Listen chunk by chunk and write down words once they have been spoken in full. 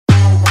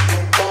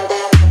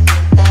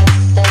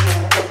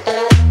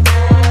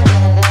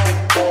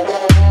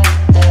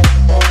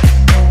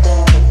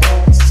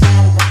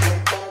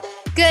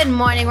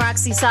morning,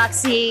 Roxy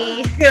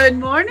Soxy. Good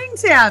morning,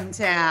 Tam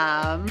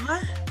Tam.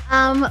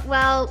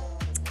 Well,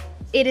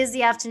 it is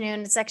the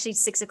afternoon. It's actually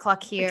 6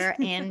 o'clock here,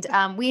 and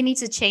we need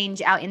to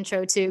change our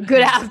intro to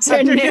good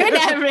afternoon,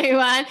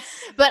 everyone.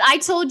 But I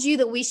told you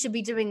that we should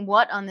be doing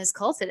what on this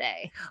call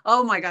today?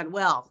 Oh my God.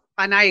 Well,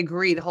 and I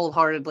agreed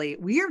wholeheartedly.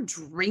 We are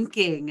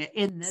drinking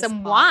in this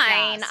Some podcast.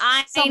 wine.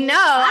 I know.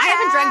 I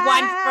haven't drank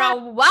wine for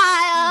a while.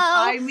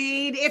 I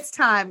mean, it's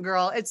time,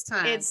 girl. It's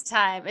time. It's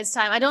time.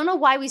 I don't know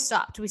why we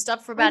stopped. We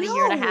stopped for about a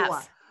year and a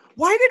half.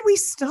 Why did we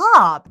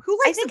stop? Who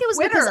likes I think it was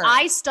because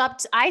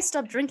I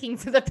stopped drinking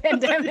for the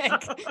pandemic.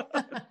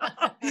 But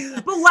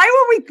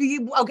why were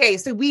we? Okay,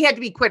 so we had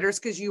to be quitters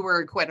because you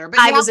were a quitter.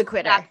 But I was a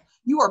quitter.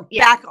 You are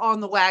back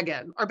on the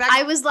wagon.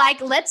 I was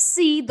like, let's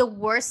see the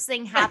worst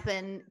thing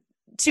happen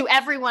to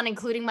everyone,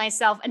 including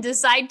myself, and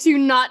decide to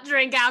not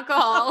drink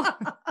alcohol.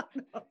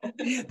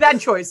 Bad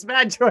choice.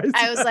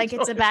 I was like,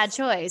 it's a bad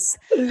choice.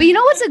 But you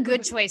know what's a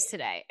good choice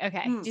today?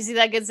 Okay. Do you see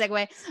that good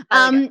segue?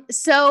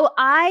 So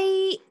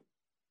I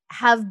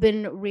have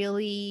been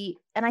really,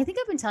 and I think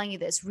I've been telling you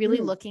this, really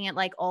looking at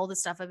like all the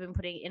stuff I've been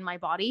putting in my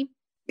body.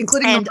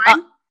 Including the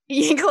wine?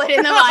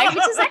 Including the wine,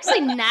 which is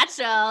actually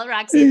natural,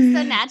 Roxy. It's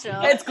so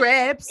natural. It's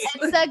grapes.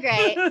 It's so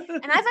great.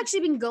 And I've actually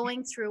been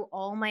going through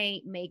all my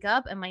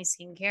makeup and my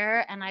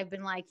skincare, and I've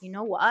been like, you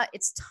know what?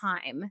 It's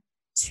time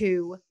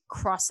to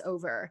cross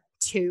over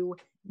to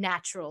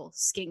natural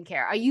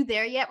skincare. Are you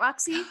there yet,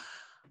 Roxy?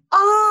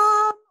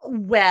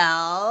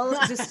 Well,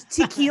 does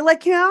tequila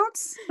count?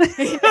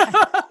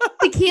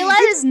 Tequila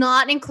is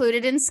not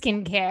included in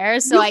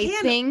skincare. So I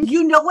think.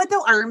 You know what,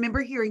 though? I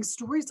remember hearing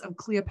stories of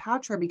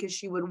Cleopatra because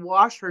she would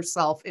wash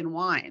herself in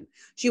wine.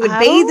 She would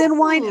bathe in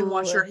wine and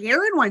wash her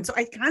hair in wine. So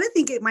I kind of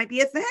think it might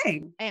be a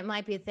thing. It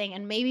might be a thing.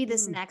 And maybe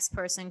this next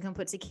person can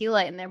put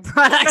tequila in their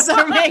products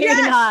or maybe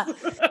not.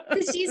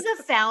 She's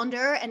the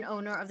founder and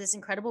owner of this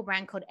incredible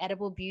brand called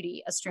Edible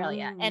Beauty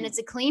Australia. And it's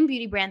a clean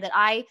beauty brand that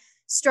I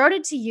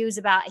started to use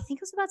I think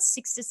it was about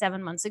 6 to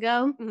 7 months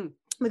ago,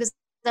 because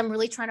I'm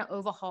really trying to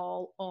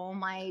overhaul all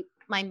my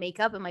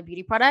makeup and my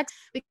beauty products,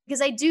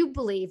 because I do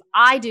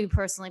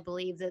personally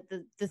believe that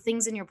the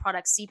things in your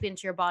products seep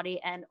into your body,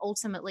 and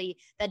ultimately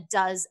that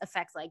does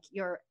affect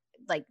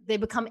they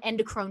become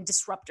endocrine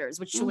disruptors,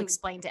 which she'll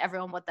explain to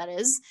everyone what that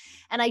is.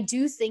 And I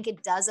do think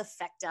it does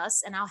affect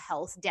us and our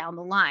health down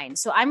the line.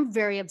 So I'm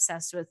very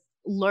obsessed with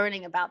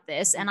learning about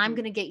this, and I'm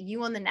going to get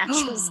you on the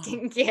natural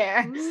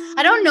skincare.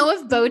 I don't know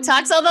if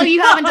Botox, although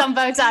you haven't done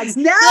Botox.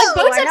 No,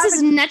 Botox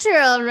is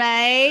natural,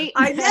 right?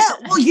 I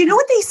know. Well, you know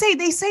what they say?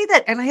 They say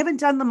that, and I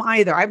haven't done them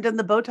either. I've done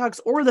the Botox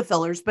or the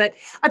fillers, but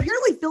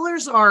apparently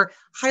fillers are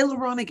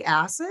hyaluronic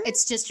acid.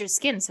 It's just your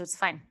skin, so it's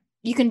fine.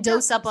 You can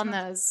dose up on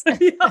those.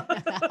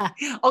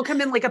 I'll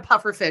come in like a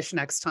puffer fish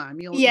next time.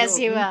 You will.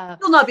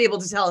 You'll not be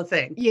able to tell a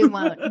thing. You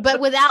won't.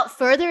 But without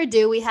further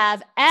ado, we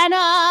have Anna.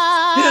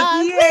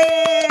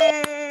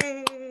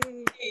 Yay!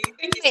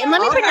 And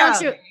let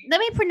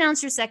me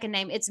pronounce your second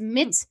name. It's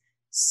Mitsios.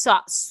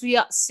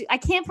 I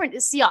can't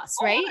pronounce Sios,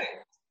 right?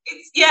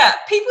 It's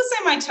people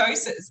say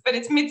mitosis, but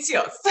it's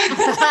Mitsios.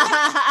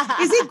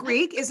 Is it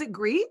Greek? It is a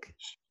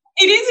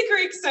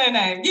Greek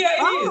surname. Yeah,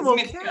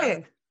 it is.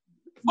 Okay.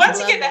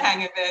 Once you get the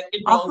hang of it,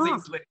 it rolls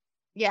easily.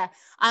 Yeah.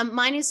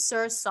 Mine is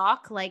Sir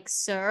Sock, like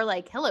sir,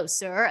 like hello,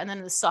 sir, and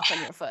then the sock on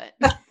your foot.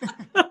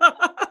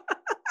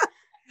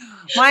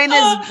 Mine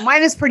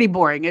is pretty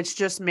boring. It's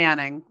just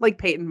Manning, like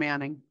Peyton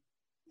Manning.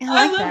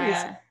 I like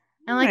that.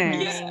 I like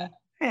Manning. Yeah.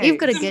 Hey. You've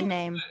got a good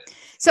name.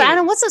 So,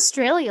 Anna, what's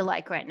Australia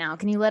like right now?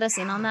 Can you let us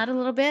in on that a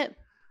little bit?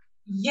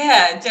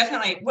 Yeah,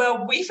 definitely.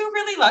 Well, we feel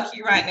really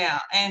lucky right now.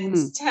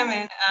 And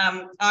Taman,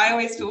 I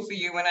always feel for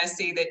you when I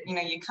see that,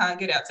 you can't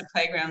get out to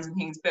playgrounds and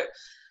things, but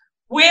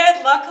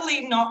we're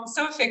luckily not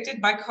so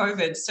affected by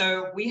COVID.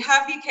 So we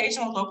have the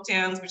occasional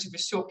lockdowns, which are for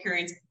short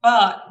periods,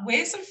 but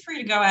we're sort of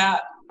free to go out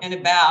and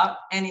about.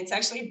 And it's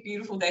actually a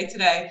beautiful day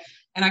today.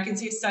 And I can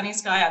see a sunny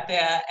sky out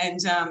there.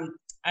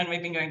 And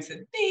we've been going to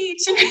the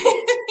beach and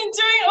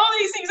doing all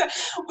these things.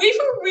 We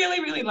feel really,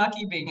 really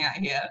lucky being out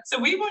here. So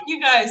we want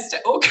you guys to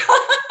all come.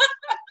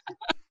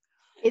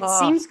 It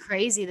seems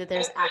crazy that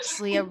there's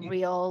actually a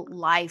real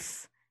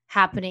life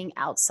happening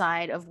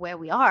outside of where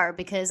we are,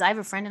 because I have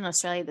a friend in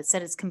Australia that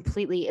said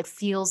it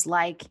feels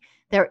like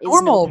there is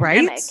normal, no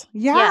pandemic. Right?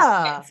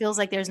 Yeah. It feels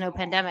like there's no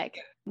pandemic.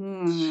 So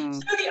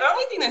the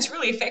only thing that's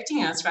really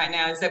affecting us right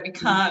now is that we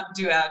can't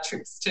do our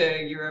trips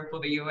to Europe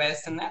or the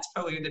US, and that's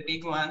probably the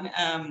big one.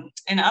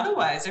 And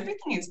otherwise,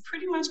 everything is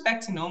pretty much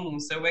back to normal.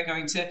 So we're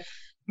going to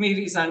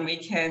movies on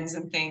weekends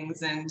and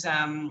things, and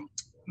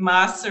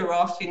masks are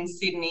off in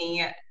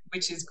Sydney,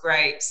 which is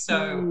great.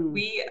 So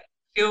we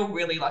feel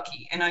really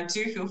lucky, and I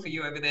do feel for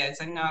you over there, as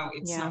I know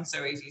it's not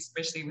so easy,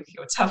 especially with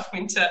your tough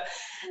winter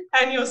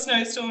and your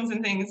snowstorms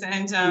and things.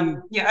 And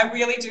I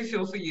really do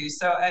feel for you.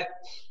 So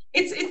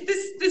it's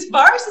this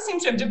virus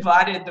seems to have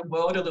divided the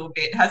world a little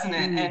bit, hasn't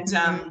it? And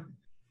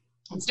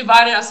it's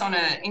divided us on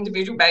an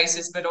individual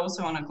basis, but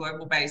also on a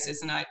global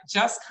basis. And I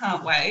just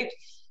can't wait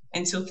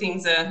until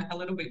things are a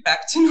little bit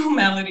back to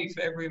normality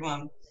for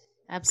everyone.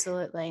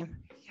 Absolutely.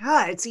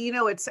 Yeah,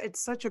 it's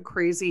such a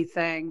crazy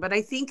thing, but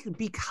I think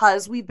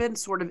because we've been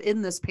sort of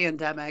in this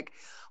pandemic,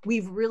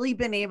 we've really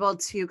been able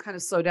to kind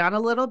of slow down a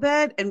little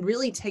bit and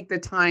really take the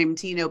time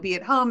to, be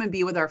at home and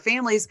be with our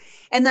families.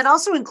 And that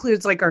also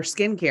includes like our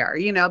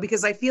skincare,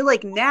 because I feel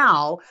like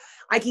now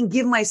I can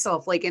give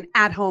myself like an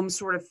at-home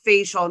sort of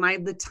facial, and I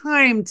had the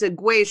time to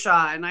gua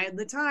sha, and I had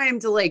the time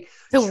to like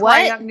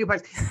try out new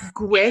parts.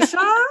 Gua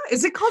sha?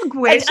 Is it called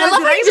gua sha? I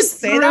love how you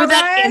just threw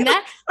that in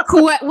there.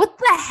 What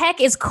the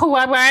heck is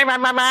gua sha?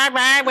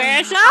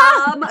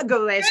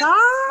 Gua sha?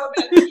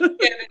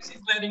 Yeah, she's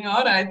letting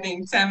on, I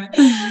think, Sam.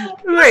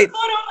 Right.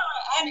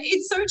 And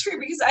it's so true,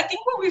 because I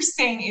think what we've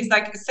seen is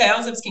like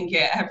sales of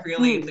skincare have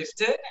really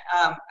lifted.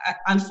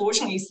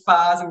 Unfortunately,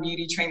 spas and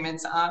beauty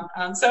treatments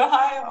aren't so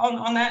high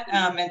on that.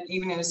 And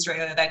even in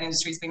Australia, that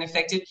industry has been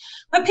affected.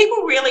 But people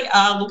really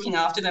are looking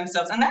after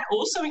themselves. And that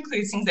also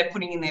includes things they're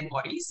putting in their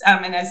bodies.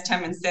 And as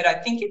Tammin said, I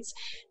think it's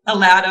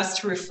allowed us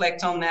to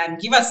reflect on that and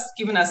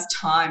given us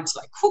time to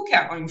like cook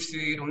our own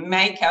food or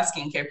make our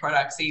skincare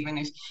products, even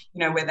if,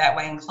 we're that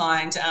way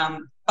inclined.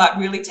 But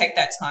really take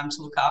that time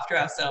to look after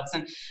ourselves.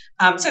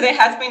 And so there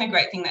has been a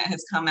great thing that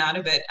has come out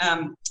of it.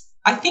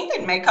 I think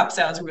that makeup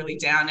sales are really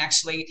down,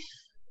 actually.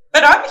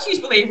 But I'm a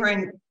huge believer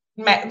in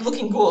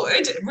looking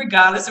good,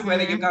 regardless of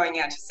whether you're going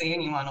out to see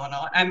anyone or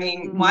not. I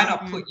mean, why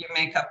not put your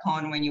makeup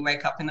on when you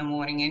wake up in the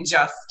morning and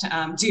just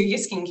do your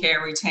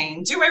skincare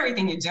routine, do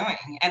everything you're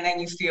doing, and then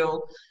you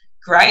feel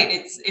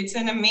great. It's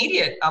an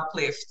immediate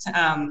uplift.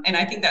 And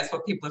I think that's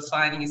what people are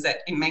finding, is that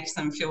it makes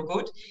them feel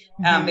good.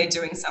 They're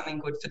doing something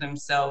good for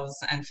themselves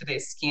and for their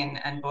skin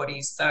and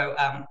bodies. So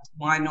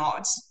why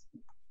not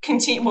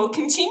continue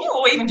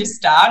or even just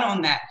start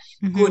on that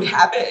good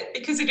habit,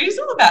 because it is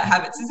all about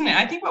habits, isn't it?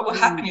 I think what will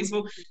happen is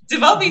we'll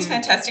develop these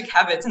fantastic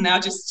habits, and they'll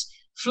just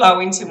flow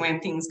into when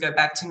things go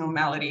back to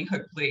normality.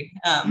 Hopefully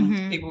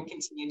people will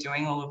continue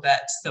doing all of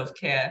that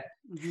self-care.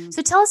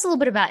 So tell us a little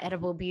bit about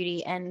Edible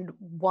Beauty and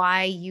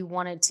why you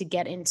wanted to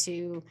get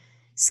into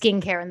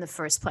skincare in the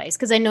first place,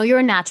 because I know you're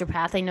a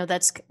naturopath. I know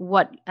that's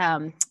what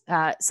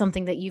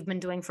something that you've been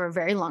doing for a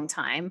very long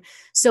time.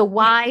 So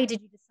why did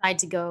you decide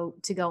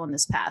to go on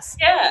this path?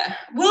 Yeah,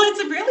 well,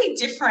 it's a really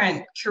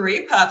different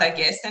career path, I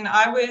guess. And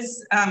I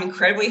was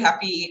incredibly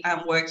happy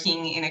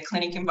working in a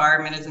clinic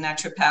environment as a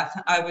naturopath.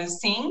 I was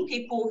seeing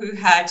people who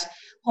had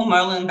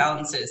hormonal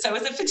imbalances. So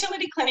it was a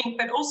fertility clinic,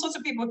 but all sorts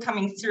of people were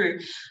coming through.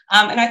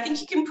 And I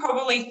think you can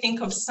probably think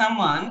of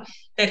someone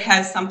that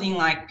has something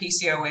like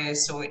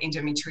PCOS or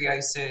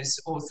endometriosis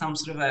or some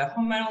sort of a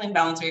hormonal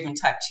imbalance, or even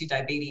type 2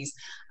 diabetes.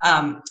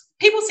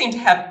 People seem to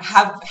have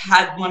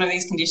had one of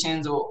these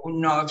conditions or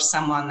know of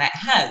someone that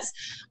has.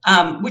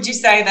 Would you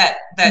say that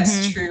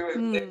that's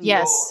true?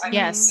 Yes.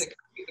 It's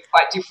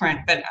quite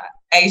different, but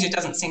Asia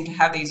doesn't seem to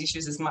have these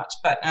issues as much.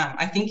 But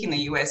I think in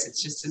the US,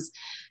 it's just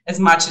as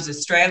much as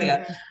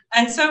Australia.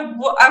 And so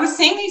I was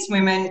seeing these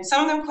women,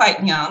 some of them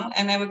quite young,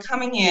 and they were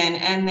coming in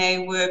and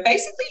they were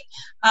basically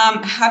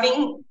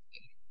having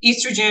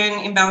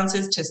estrogen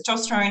imbalances,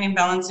 testosterone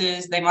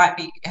imbalances. They might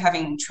be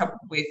having trouble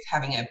with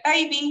having a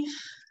baby,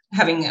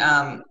 having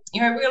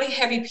really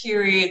heavy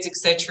periods,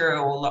 etc.,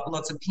 or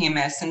lots of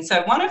PMS. And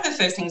so one of the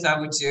first things I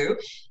would do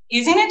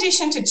is, in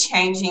addition to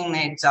changing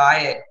their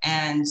diet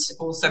and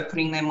also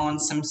putting them on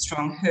some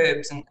strong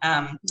herbs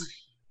and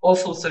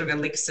awful sort of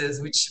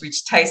elixirs,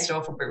 which taste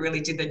awful but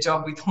really did the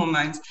job with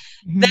hormones,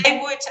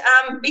 they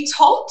would be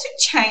told to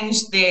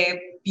change their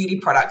beauty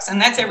products. And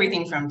that's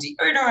everything from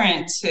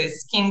deodorant to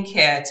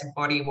skincare to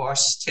body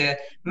wash to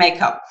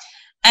makeup.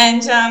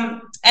 And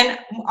I'm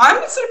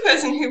the sort of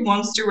person who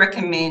wants to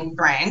recommend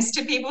brands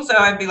to people. So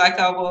I'd be like,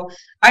 oh, well,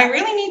 I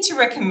really need to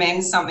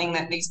recommend something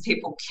that these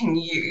people can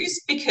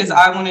use, because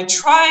I want to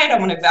try it, I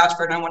want to vouch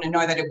for it, I want to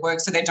know that it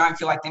works, so they don't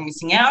feel like they're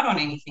missing out on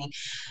anything.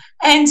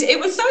 And it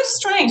was so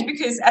strange,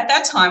 because at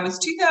that time, it was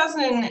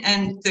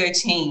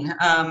 2013,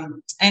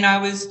 and I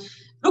was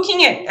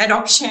looking at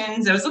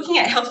options. I was looking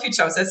at health food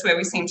shops. That's where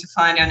we seem to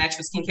find our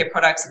natural skincare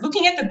products,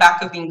 looking at the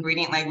back of the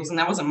ingredient labels, and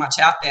there wasn't much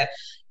out there.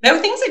 There were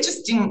things that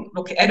just didn't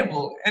look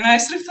edible. And I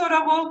sort of thought,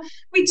 oh, well,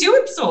 we do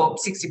absorb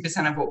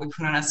 60% of what we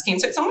put on our skin.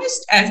 So it's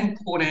almost as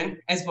important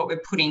as what we're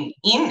putting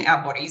in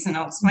our bodies. And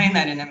I'll explain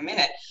that in a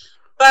minute.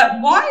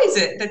 But why is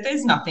it that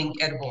there's nothing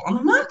edible on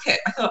the market?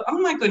 I thought, oh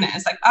my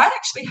goodness, like I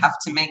actually have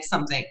to make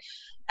something.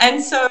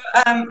 And so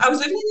I was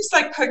living in this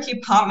like pokey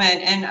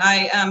apartment, and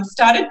I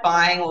started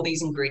buying all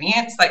these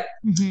ingredients like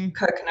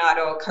coconut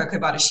oil, cocoa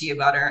butter, shea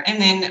butter,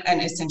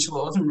 and essential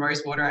oils and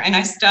rose water. And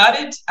I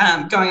started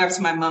going over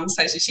to my mum's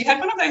place. She had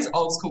one of those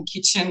old school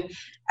kitchen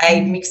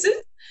aid mixers.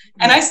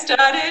 And I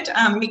started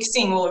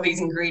mixing all of these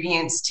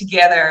ingredients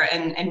together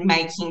and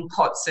making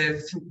pots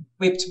of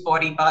whipped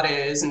body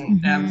butters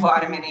and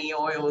vitamin E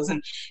oils,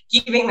 and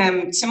giving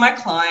them to my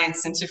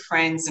clients and to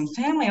friends and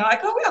family. Like,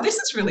 oh, wow, this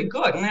is really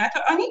good. And I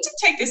thought, I need to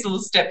take this a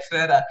little step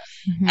further.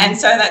 And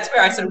so that's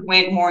where I sort of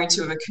went more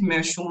into a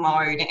commercial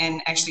mode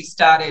and actually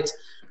started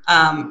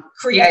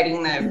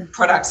creating the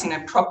products in a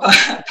proper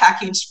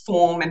packaged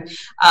form, and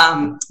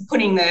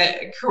putting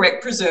the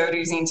correct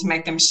preservatives in to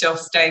make them shelf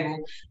stable,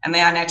 and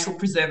they are natural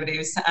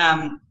preservatives.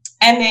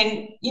 And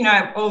then,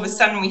 all of a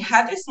sudden we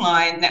had this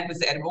line that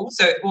was edible.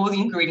 So all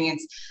the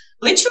ingredients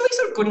literally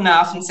sort of good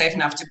enough and safe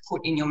enough to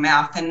put in your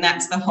mouth. And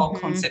that's the whole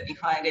concept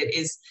behind it,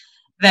 is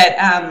that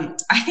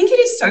I think it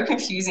is so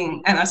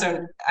confusing. And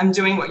so I'm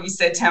doing what you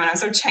said, Tam, and I'm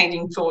sort of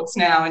changing thoughts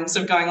now and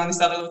sort of going on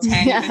this other little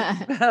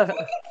tangent.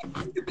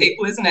 For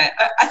people, isn't it?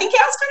 I think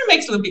ours kind of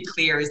makes it a little bit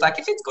clearer, is like,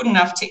 if it's good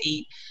enough to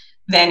eat,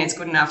 then it's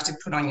good enough to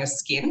put on your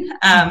skin.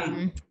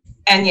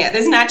 And yeah,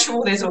 there's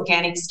natural, there's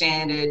organic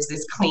standards,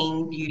 there's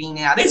clean beauty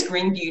now, there's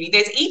green beauty,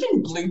 there's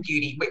even blue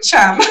beauty, which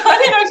I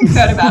don't know if you've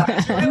heard about.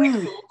 It's really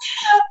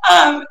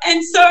cool.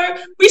 And so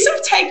we sort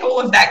of take all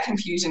of that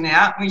confusion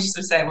out. We just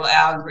sort of say, well,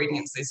 our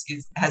ingredients list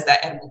has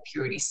that edible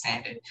purity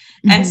standard.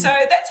 And so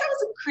that's how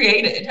it's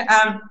created.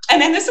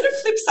 And then the sort of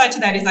flip side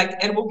to that is, like,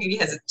 edible beauty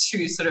has a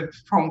two sort of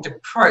pronged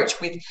approach.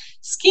 With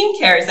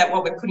skincare, is that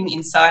what we're putting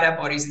inside our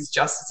bodies is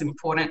just as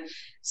important.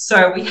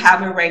 So we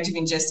have a range of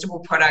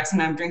ingestible products,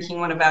 and I'm drinking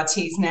one of our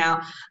teas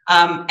now,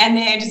 and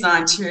they're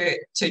designed to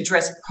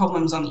address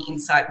problems on the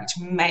inside, which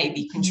may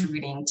be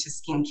contributing to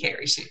skincare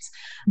issues.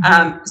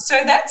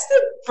 So that's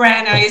the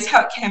brand, I guess,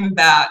 how it came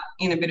about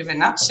in a bit of a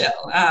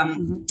nutshell. I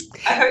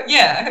hope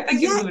that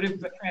gives a bit of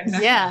background.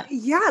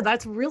 Yeah,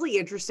 that's really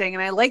interesting,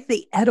 and I like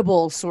the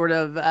edible sort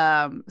of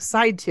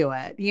side to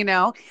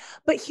it,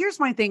 But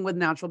here's my thing with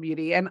natural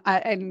beauty, and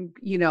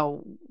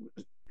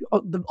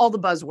all the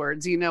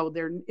buzzwords,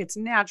 it's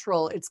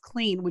natural, it's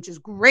clean, which is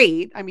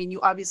great. I mean,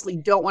 you obviously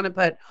don't want to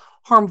put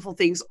harmful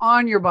things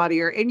on your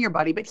body or in your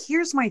body. But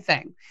here's my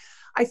thing.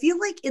 I feel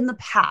like in the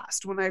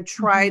past, when I've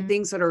tried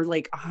things that are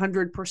like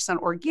 100%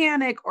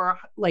 organic or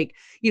like,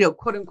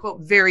 quote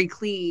unquote, very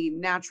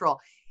clean, natural,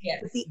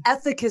 the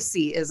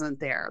efficacy isn't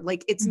there.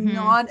 Like, it's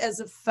not as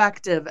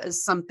effective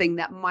as something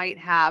that might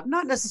have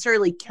not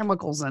necessarily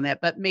chemicals in it,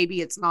 but maybe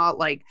it's not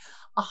like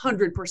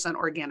 100%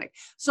 organic.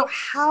 So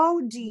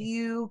how do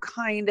you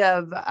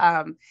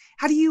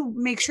how do you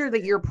make sure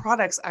that your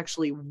products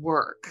actually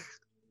work?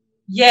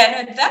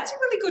 Yeah, no, that's a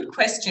really good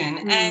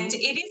question. And it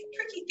is a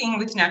tricky thing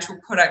with natural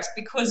products,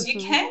 because you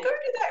can go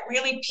to that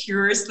really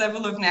purest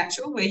level of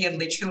natural where you're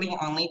literally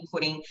only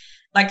putting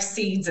like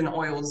seeds and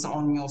oils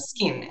on your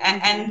skin.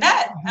 And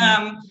that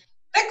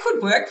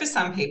could work for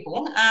some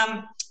people.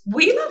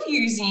 We love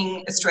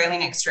using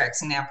Australian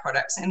extracts in our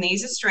products, and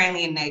these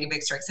Australian native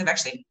extracts have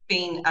actually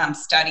been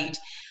studied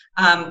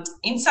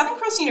in Southern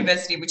Cross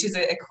University, which is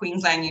a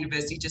Queensland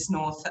university just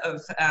north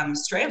of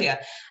Australia.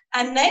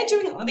 And they're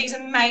doing all these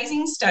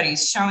amazing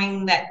studies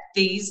showing that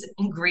these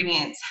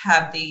ingredients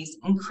have these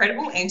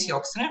incredible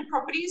antioxidant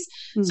properties.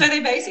 So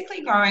they're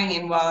basically growing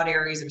in wild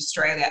areas of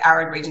Australia,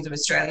 arid regions of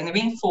Australia, and they're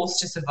being forced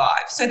to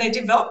survive. So they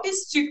develop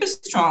this super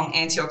strong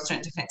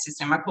antioxidant defense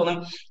system. I call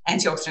them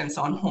antioxidants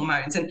on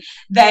hormones. And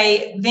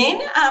they then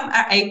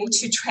are able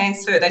to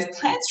those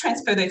plants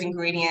transfer those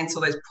ingredients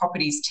or those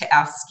properties to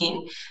our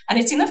skin. And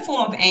it's in the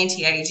form of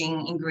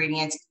anti-aging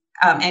ingredients,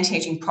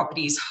 anti-aging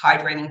properties,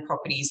 hydrating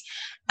properties.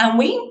 And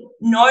we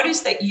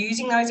noticed that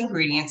using those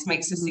ingredients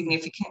makes a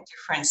significant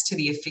difference to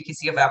the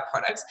efficacy of our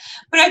products.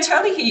 But I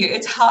totally hear you.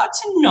 It's hard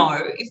to know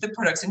if the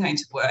products are going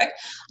to work.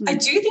 I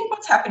do think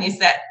what's happened is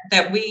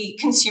that we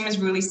consumers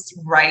really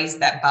raise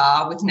that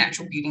bar with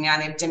natural beauty now.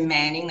 They're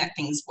demanding that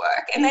things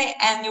work.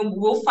 And you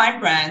will find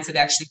brands that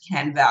actually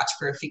can vouch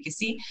for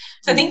efficacy.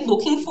 So I think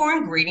looking for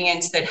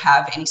ingredients that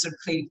have any sort of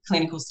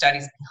clinical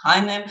studies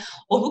behind them,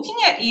 or looking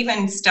at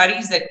even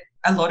studies that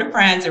a lot of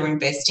brands are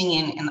investing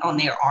in on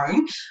their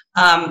own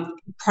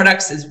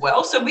products as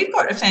well. So we've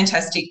got a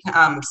fantastic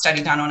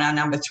study done on our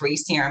No. 3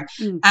 serum,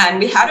 and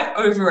we had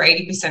over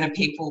 80% of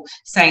people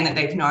saying that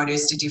they've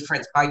noticed a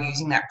difference by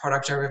using that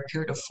product over a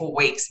period of 4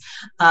 weeks.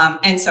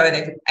 And so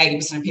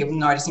 80% of people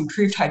noticed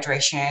improved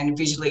hydration,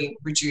 visually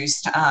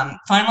reduced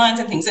fine lines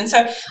and things. And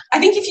so I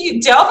think if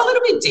you delve a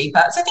little bit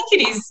deeper, so I think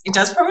it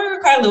does probably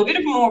require a little bit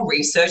of more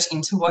research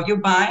into what you're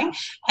buying,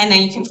 and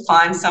then you can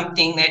find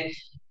something that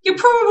you're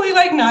probably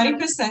like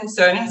 90%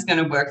 certain is going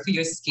to work for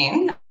your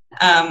skin.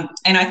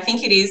 And I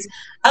think it is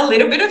a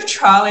little bit of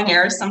trial and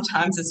error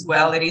sometimes as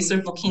well. It is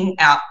sort of looking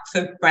out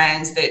for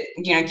brands that,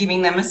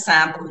 giving them a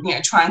sample,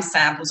 trying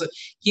samples, or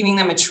giving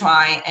them a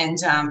try, and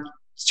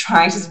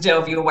trying to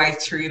delve your way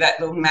through that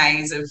little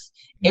maze of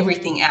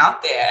everything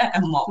out there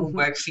and what will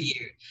work for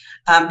you.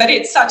 But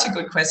it's such a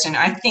good question.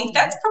 I think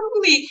that's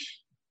probably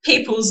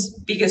people's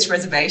biggest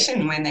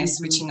reservation when they're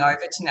switching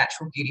over to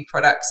natural beauty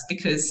products,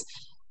 because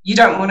you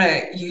don't want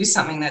to use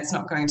something that's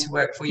not going to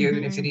work for you,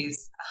 even if it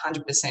is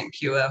 100%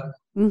 pure.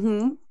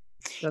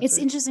 It's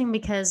interesting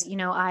because,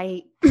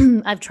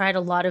 I've tried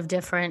a lot of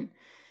different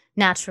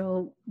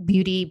natural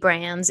beauty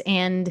brands,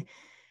 and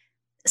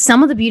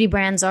some of the beauty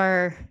brands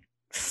are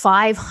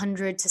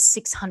 $500 to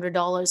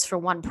 $600 for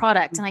one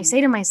product. And I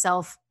say to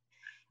myself,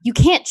 you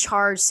can't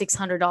charge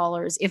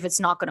 $600 if it's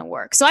not going to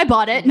work. So I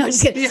bought it. No,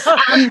 just kidding. So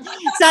I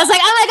was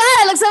like, oh my God,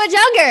 I look so much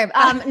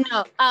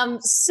younger.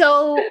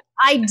 So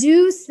I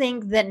do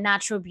think that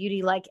natural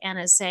beauty, like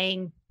Anna's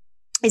saying,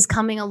 is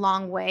coming a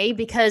long way,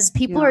 because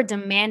people are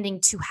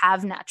demanding to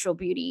have natural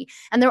beauty,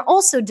 and they're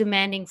also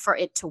demanding for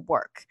it to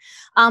work.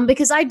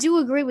 Because I do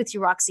agree with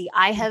you, Roxy.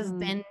 I have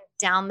been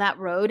down that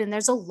road. And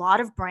there's a lot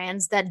of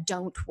brands that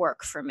don't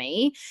work for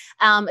me,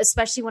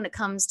 especially when it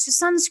comes to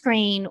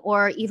sunscreen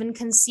or even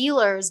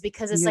concealers,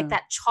 because it's like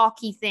that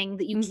chalky thing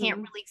that you can't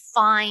really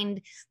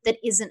find that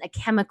isn't a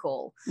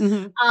chemical.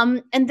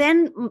 And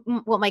then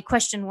what my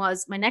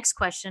next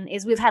question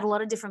is, we've had a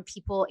lot of different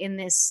people in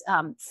this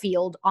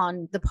field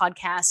on the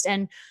podcast,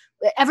 and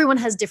everyone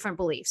has different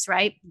beliefs,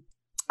 right?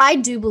 I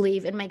do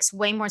believe it makes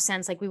way more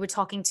sense. Like we were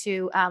talking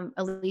to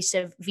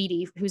Alicia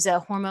Vitti, who's a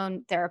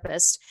hormone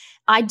therapist.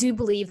 I do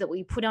believe that what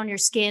you put on your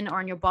skin or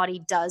on your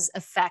body does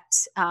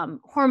affect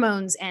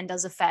hormones and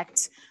does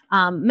affect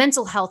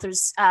mental health, or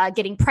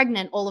getting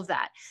pregnant, all of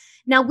that.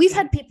 Now, we've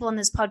had people on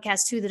this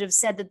podcast too that have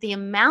said that the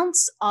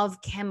amounts of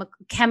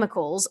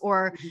chemicals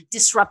or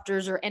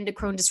disruptors or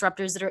endocrine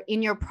disruptors that are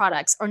in your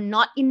products are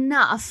not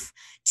enough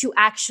to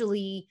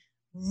actually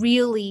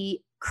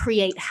really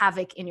create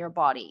havoc in your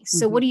body.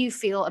 So what do you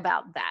feel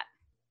about that?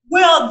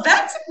 Well,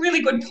 that's a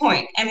really good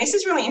point. And this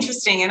is really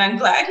interesting. And I'm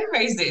glad you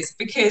raised this,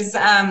 because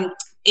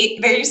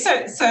there's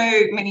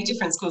so many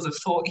different schools of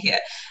thought here.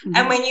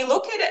 And when you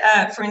look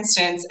at, for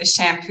instance, a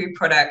shampoo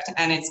product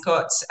and it's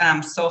got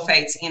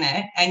sulfates in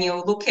it, and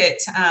you'll look at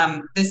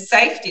the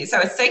safety.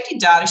 So a safety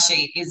data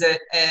sheet is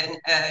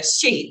a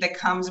sheet that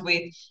comes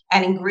with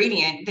an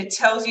ingredient that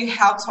tells you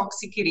how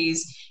toxic it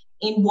is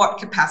in what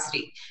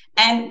capacity.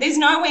 And there's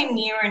nowhere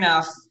near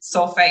enough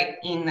sulfate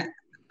in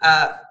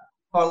a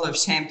bottle of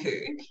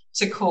shampoo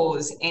to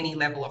cause any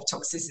level of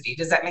toxicity.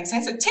 Does that make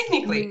sense? So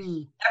technically,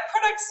 that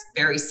product's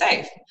very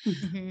safe.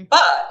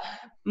 But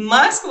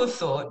my school of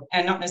thought,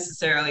 and not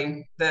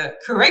necessarily the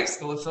correct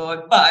school of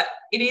thought, but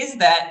it is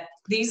that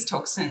these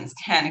toxins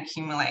can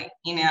accumulate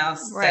in our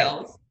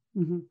cells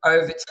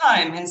over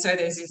time. And so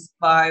there's this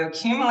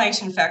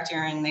bioaccumulation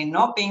factor, and they're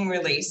not being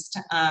released.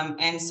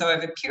 And so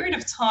over a period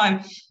of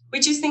time,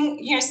 which is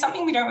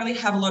something we don't really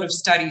have a lot of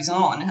studies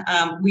on.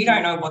 We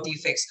don't know what the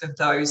effects of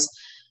those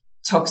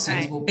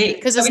toxins will be.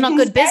 Because it's not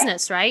good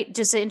business, right?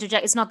 Just to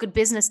interject, it's not good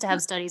business to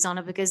have studies on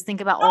it, because think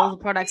about all the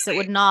products that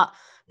would not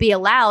be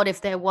allowed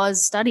if there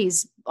was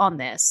studies on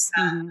this.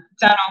 Done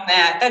on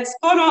that. That's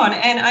spot on.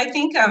 And I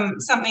think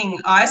something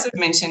I sort of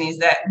mentioned is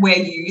that we're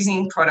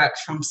using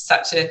products from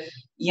such a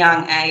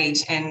young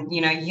age, and,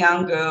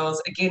 young girls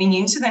are getting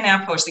into the nail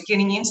polish, they're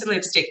getting into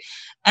lipstick.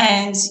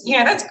 And,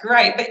 that's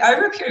great. But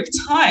over a period of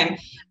time,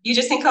 you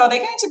just think, they're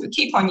going to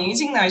keep on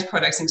using those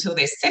products until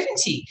they're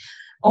 70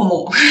 or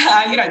more.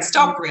 You don't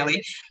stop,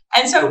 really.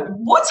 And so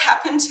what's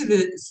happened to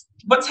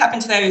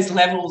those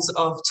levels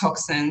of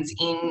toxins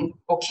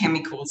or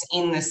chemicals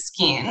in the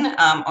skin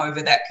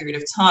over that period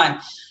of time?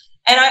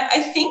 And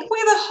I think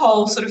where the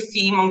whole sort of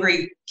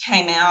fear-mongering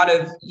came out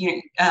of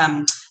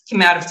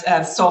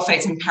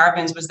sulfates and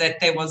parabens was that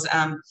there was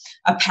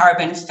a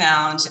paraben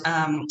found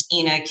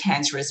in a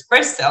cancerous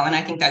breast cell. And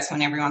I think that's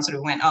when everyone sort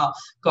of went, oh,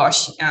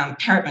 gosh,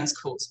 parabens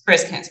cause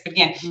breast cancer. But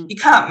again, you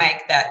can't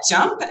make that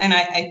jump. And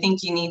I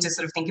think you need to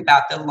sort of think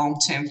about the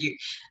long-term view.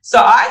 So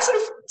I sort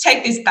of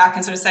take this back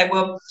and sort of say,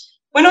 well,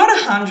 we're not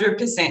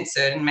 100%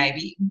 certain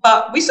maybe,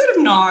 but we sort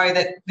of know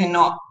that they're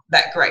not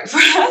that great for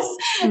us.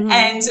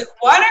 And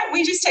why don't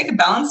we just take a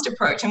balanced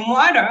approach? And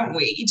why don't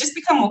we just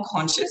become more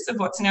conscious of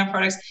what's in our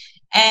products,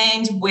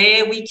 and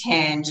where we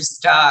can just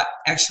start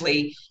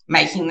actually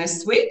making the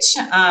switch,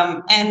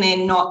 and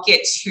then not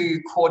get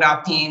too caught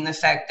up in the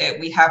fact that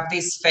we have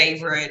this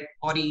favorite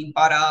body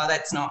butter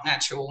that's not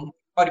natural.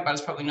 Body butter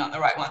is probably not the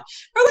right one.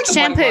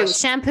 Like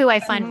shampoo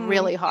I find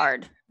really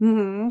hard.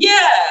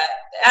 Yeah.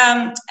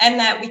 And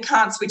that we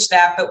can't switch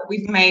that, but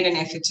we've made an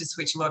effort to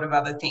switch a lot of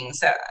other things.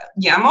 So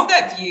yeah, I'm of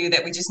that view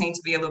that we just need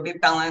to be a little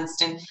bit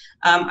balanced, and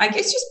I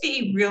guess just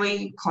be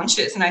really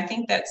conscious. And I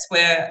think that's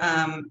where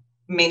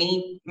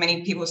many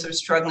people are sort of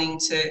struggling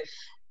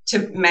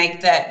to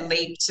make that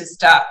leap to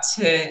start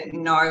to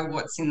know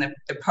what's in the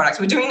products.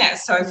 We're doing that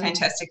so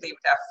fantastically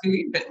with our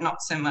food, but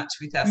not so much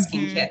with our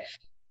skincare.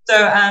 So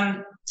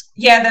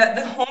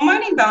the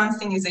hormone imbalance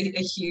thing is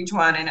a huge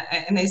one,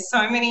 and there's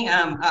so many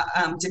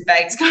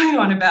debates going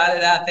on about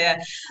it out there.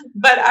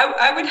 But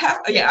I would have,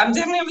 I'm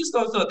definitely of the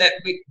school of thought that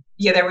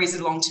there is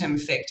a long-term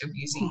effect of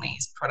using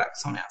these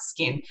products on our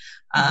skin.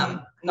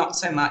 Not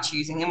so much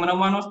using them on a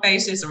one-off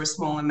basis or a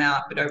small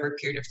amount, but over a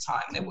period of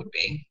time there would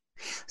be.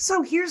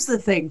 So here's the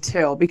thing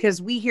too,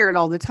 because we hear it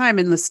all the time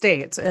in the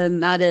States,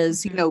 and that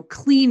is,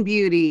 clean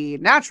beauty,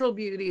 natural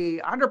beauty,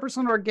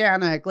 100%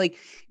 organic, like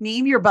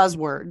name your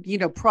buzzword.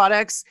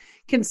 Products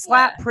can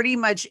slap pretty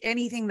much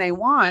anything they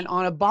want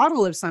on a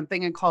bottle of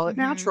something and call it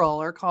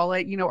natural, or call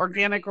it,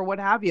 organic, or what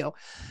have you.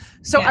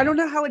 So I don't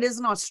know how it is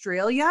in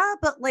Australia,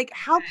 but like,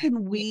 how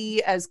can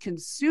we as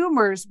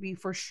consumers be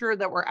for sure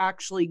that we're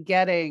actually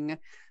getting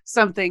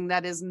something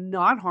that is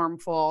not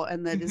harmful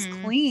and that is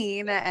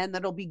clean and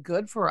that'll be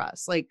good for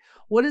us? Like,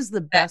 what is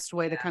the best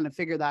way to kind of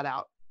figure that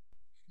out?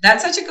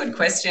 That's such a good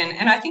question.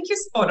 And I think you're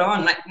spot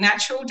on. Like,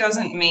 natural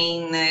doesn't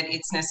mean that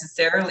it's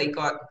necessarily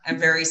got a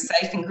very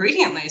safe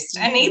ingredient list,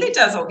 and neither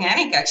does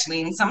organic,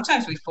 actually. And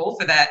sometimes we fall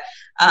for that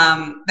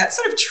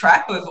sort of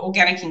trap of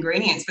organic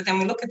ingredients. But then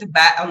we look at the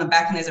back on the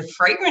back and there's a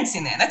fragrance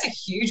in there. That's a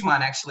huge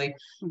one, actually.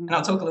 And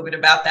I'll talk a little bit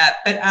about that.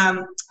 But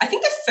I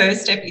think the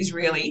first step is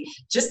really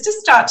just to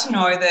start to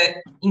know the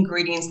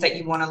ingredients that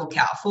you want to look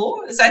out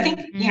for. So I think,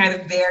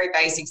 the very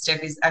basic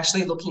step is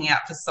actually looking out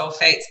for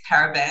sulfates,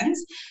 parabens,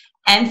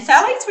 and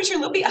phthalates, which are a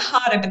little bit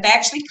harder, but they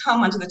actually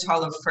come under the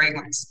title of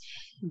fragrance.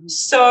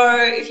 So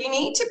if you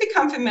need to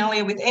become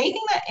familiar with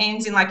anything that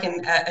ends in like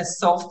a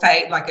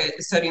sulfate, like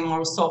a sodium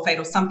lauryl sulfate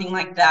or something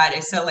like that,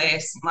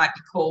 SLS might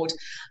be called,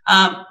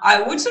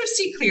 I would sort of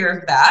steer clear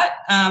of that.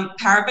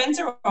 Parabens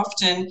are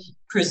often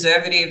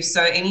preservatives,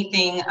 so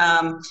anything,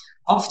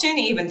 often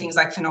even things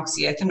like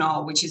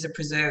phenoxyethanol, which is a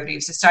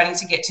preservative. So starting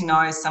to get to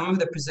know some of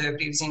the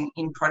preservatives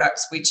in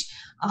products which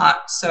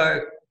aren't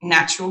so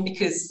natural,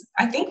 because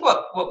I think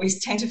what we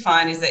tend to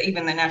find is that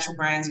even the natural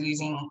brands are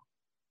using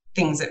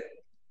things that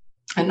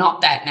are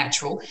not that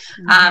natural.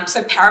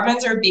 So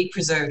parabens are a big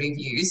preservative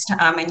used,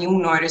 and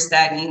you'll notice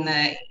that in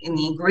the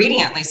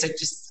ingredient list. So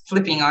just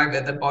flipping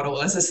over the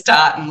bottle as a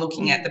start and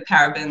looking at the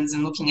parabens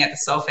and looking at the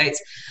sulfates,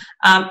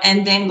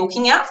 and then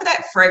looking out for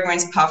that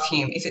fragrance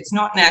perfume. If it's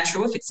not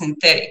natural, if it's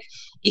synthetic,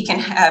 it can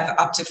have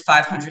up to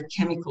 500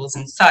 chemicals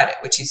inside it,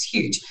 which is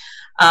huge.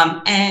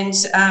 And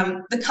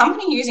the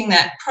company using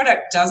that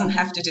product doesn't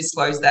have to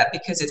disclose that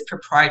because it's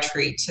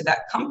proprietary to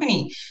that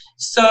company.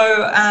 So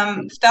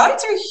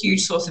phthalates are a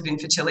huge source of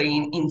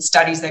infertility. In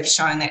studies, they've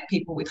shown that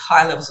people with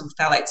high levels of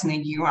phthalates in their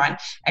urine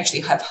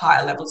actually have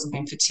higher levels of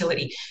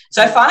infertility.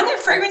 So I find that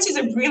fragrance is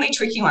a really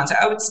tricky one. So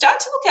I would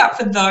start to look out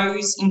for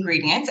those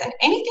ingredients, and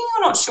anything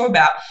you're not sure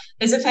about.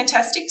 There's a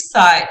fantastic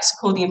site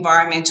called the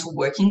Environmental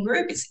Working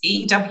Group. It's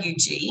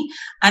EWG,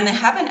 and they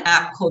have an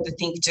app called the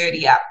Think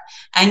Dirty app.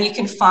 And you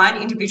can find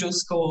individual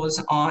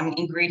scores on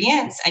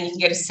ingredients, and you can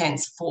get a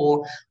sense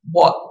for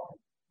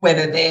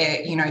whether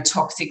they're,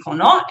 toxic or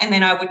not. And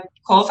then I would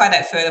qualify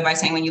that further by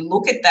saying, when you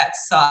look at that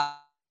site,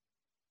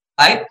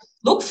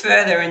 look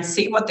further and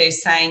see what they're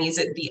saying. Is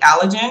it the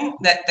allergen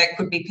that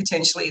could be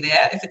potentially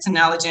there? If it's an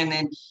allergen,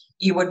 then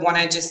you would want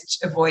to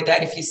just avoid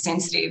that if you're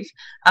sensitive.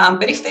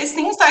 But if there's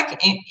things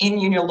like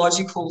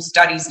immunological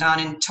studies done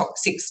and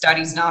toxic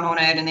studies done on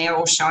it, and they're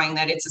all showing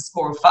that it's a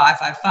score of 5,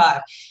 5,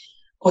 5,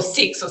 or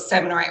 6 or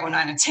 7 or 8 or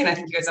 9 or 10, I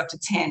think it goes up to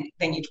 10,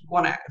 then you'd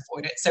want to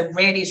avoid it. So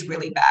red is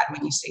really bad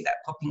when you see that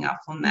popping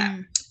up on that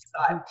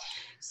side.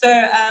 So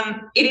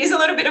it is a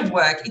little bit of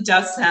work. It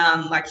does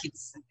sound like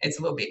it's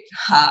a little bit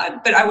hard,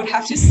 but I would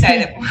have to say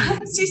that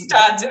once you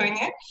start doing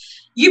it,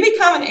 you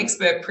become an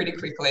expert pretty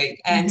quickly,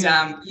 and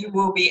you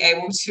will be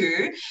able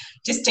to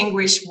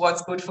distinguish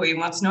what's good for you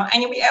and what's not,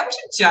 and you'll be able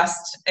to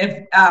just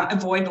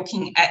avoid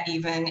looking at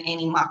even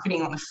any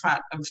marketing on the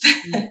front of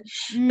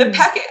the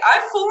packet.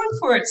 I've fallen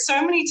for it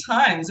so many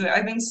times where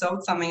I've been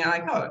sold something, I'm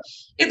like, oh,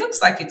 it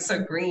looks like it's so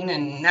green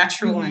and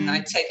natural, and I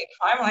take it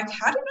home. I'm like,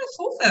 how did I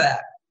fall for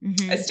that?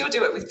 I still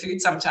do it with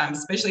food sometimes,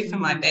 especially for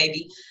my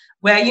baby,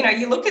 where,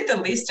 you look at the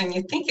list and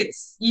you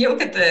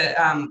look at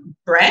the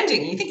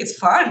branding, you think it's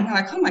fine. You're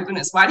like, oh my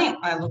goodness, why didn't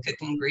I look at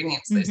the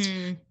ingredients list?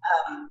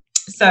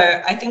 So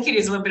I think it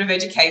is a little bit of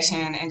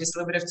education and just a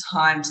little bit of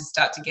time to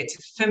start to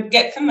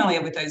get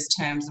familiar with those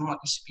terms and what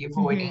you should be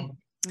avoiding.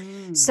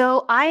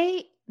 So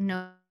I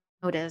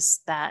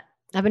noticed that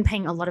I've been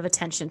paying a lot of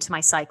attention to my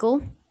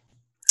cycle.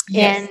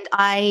 Yes.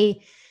 And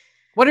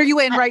what are you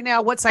in right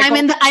now? What cycle?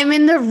 I'm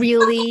in the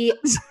really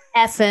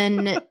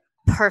effing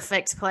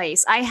perfect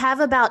place. I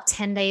have about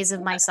 10 days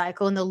of my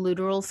cycle in the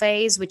luteal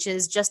phase, which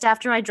is just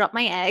after I drop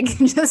my egg,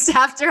 just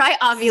after I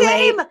ovulate.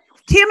 Same.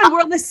 Cameron, we're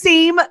on the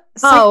same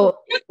cycle.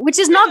 Which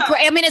is not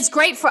great. I mean, it's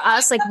great for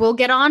us. Like, we'll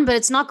get on, but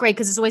it's not great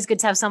because it's always good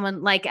to have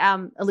someone like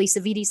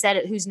Elisa Vitti said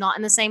it, who's not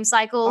in the same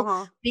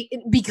cycle,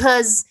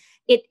 because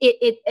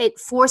it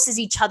forces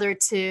each other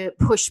to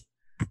push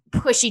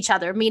each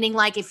other, meaning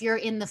like if you're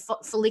in the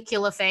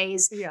follicular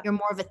phase, you're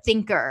more of a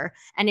thinker,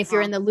 and if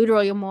you're in the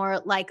luteal, you're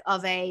more like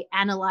of a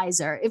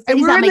analyzer.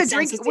 We're in the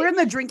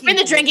drinking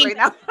right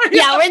now.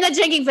 Yeah, we're in the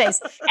drinking phase.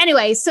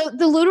 Anyway, so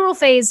the luteal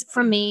phase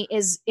for me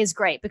is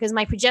great because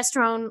my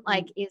progesterone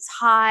is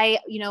high.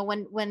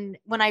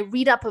 When I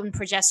read up on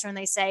progesterone,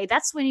 they say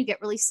that's when you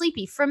get really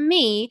sleepy. For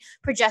me,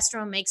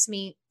 progesterone makes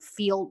me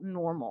feel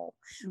normal,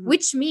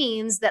 which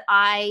means that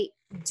I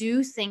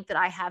do think that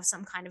I have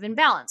some kind of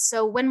imbalance.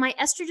 So when my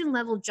estrogen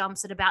level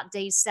jumps at about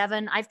day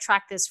 7, I've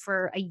tracked this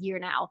for a year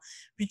now.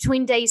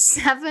 Between day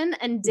 7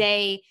 and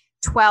day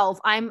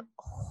 12, I'm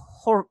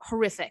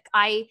horrific.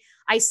 I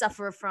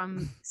suffer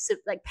from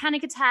like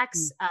panic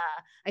attacks.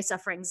 I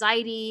suffer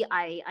anxiety.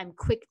 I'm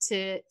quick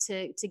to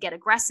get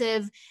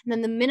aggressive. And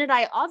then the minute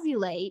I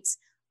ovulate,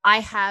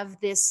 I have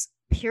this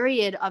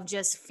period of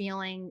just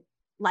feeling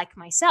like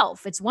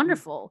myself. It's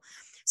wonderful.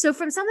 So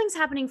something's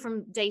happening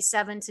from day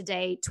 7 to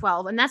day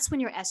 12, and that's when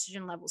your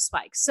estrogen level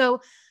spikes.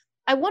 So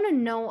I want to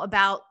know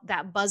about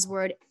that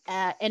buzzword,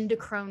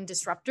 endocrine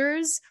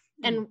disruptors,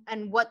 and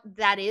what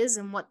that is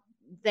and what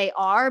they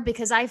are,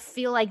 because I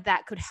feel like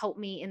that could help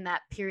me in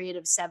that period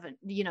of 7,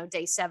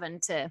 day 7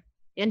 to.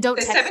 And don't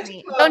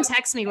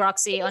text me,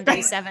 Roxy, on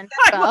day 7.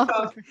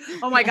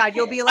 Oh my God,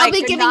 you'll be like, I'll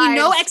be giving you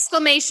no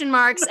exclamation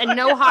marks and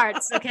no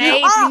hearts.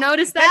 Okay, if you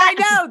notice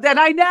that, then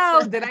I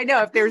know.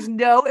 If there's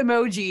no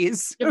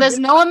emojis,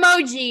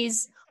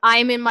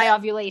 I'm in my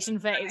ovulation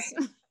phase.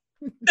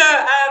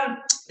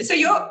 So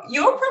you're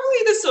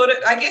probably the sort of,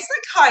 I guess,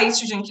 like high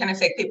estrogen can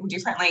affect people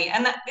differently,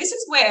 and this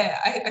is where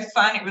I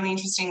find it really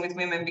interesting with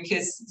women,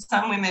 because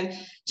some women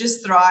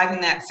just thrive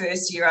in that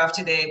first year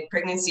after their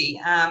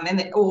pregnancy,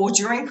 or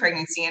during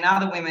pregnancy, and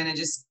other women are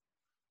just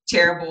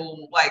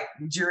terrible like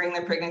during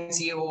the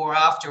pregnancy or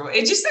after.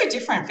 It's just so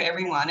different for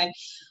everyone, and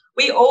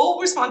we all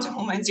respond to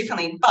hormones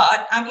differently.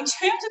 But in terms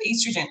of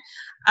estrogen,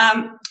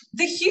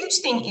 the huge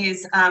thing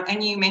is,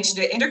 and you mentioned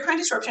it, endocrine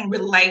disruption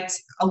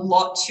relates a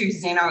lot to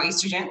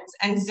xenoestrogens,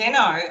 and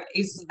xeno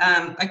is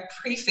a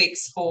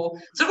prefix for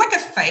sort of like a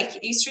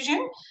fake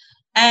estrogen.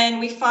 And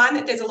we find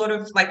that there's a lot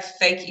of like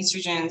fake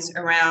estrogens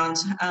around,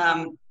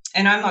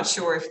 and I'm not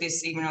sure if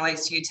this even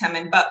relates to you,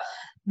 Tammin, but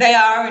they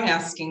are in our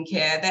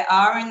skincare. They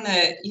are in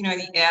the,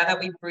 the air that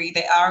we breathe.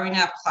 They are in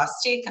our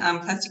plastic.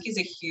 Plastic is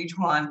a huge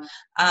one.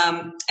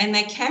 And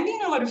they can be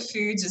in a lot of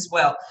foods as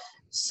well.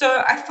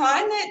 So I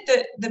find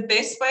that the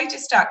best way to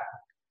start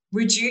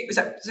reduce.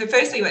 So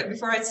firstly,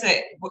 before I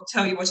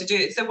tell you what to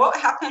do. So what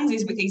happens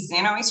is with these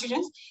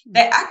xenoestrogens,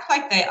 they act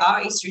like they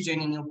are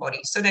estrogen in your body.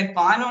 So they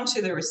bind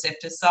onto the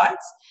receptor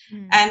sites,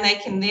 and they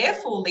can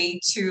therefore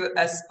lead to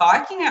a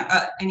spike in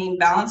an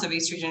imbalance of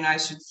estrogen, I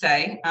should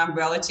say,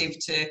 relative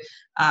to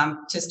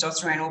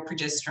testosterone or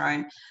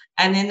progesterone.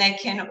 And then they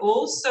can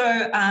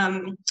also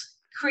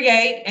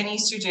create an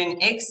estrogen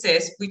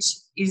excess, which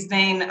is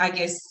then, I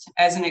guess,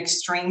 as an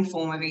extreme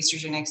form of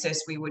estrogen excess,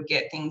 we would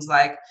get things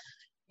like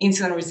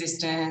insulin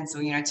resistance,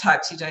 or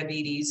type 2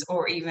 diabetes,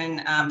 or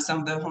even some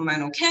of the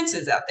hormonal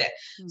cancers out there.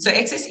 So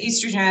excess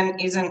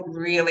estrogen isn't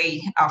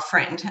really our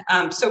friend.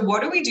 So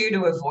what do we do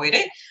to avoid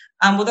it?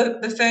 Well,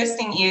 the first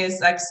thing is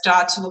like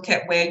start to look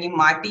at where you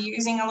might be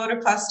using a lot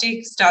of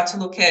plastic. Start to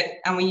look at,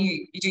 and when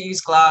you do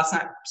use glass,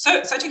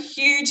 such a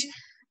huge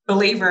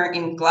believer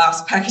in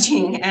glass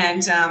packaging,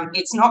 and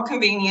it's not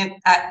convenient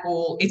at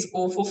all. It's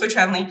awful for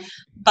traveling,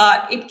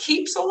 but it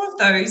keeps all of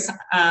those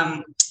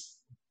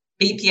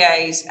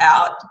BPAs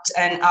out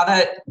and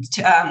other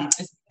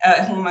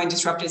hormone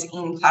disruptors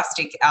in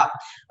plastic out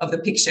of the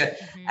picture.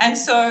 And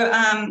so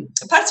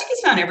plastic is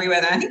found everywhere.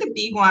 And I think the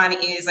big one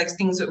is like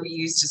things that we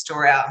use to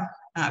store our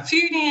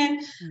food in,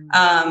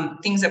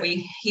 things that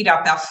we heat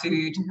up our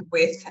food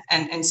with,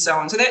 and so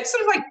on. So that's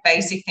sort of like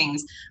basic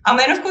things. And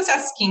then, of course,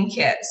 our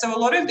skincare. So a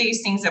lot of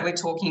these things that we're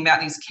talking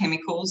about, these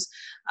chemicals,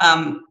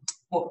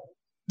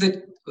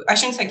 I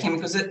shouldn't say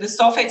chemicals, the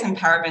sulfates and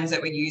parabens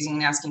that we're using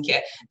in our skincare,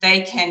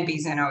 they can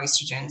be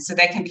xenoestrogens. So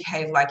they can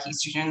behave like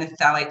estrogen. The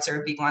phthalates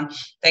are a big one.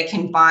 They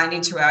can bind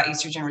into our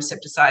estrogen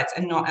receptor sites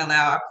and not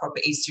allow our proper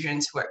estrogen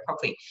to work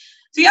properly.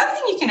 The other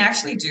thing you can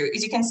actually do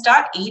is you can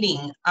start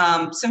eating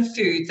some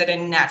foods that are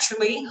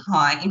naturally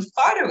high in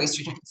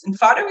phytoestrogens. And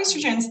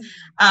phytoestrogens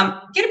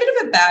get a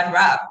bit of a bad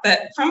rap,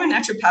 but from a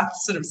naturopath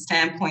sort of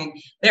standpoint,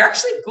 they're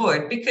actually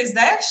good because they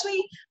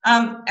actually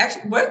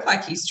work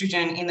like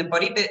estrogen in the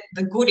body, but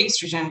the good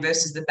estrogen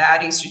versus the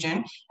bad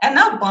estrogen. And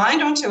they'll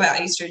bind onto our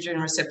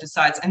estrogen receptor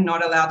sites and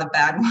not allow the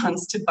bad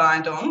ones to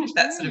bind on, if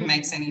that sort of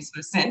makes any sort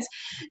of sense.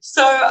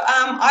 So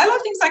I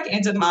love things like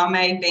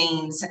edamame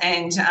beans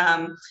and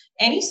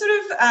any sort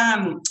of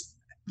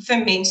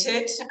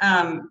fermented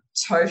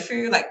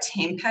tofu, like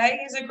tempeh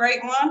is a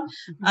great one.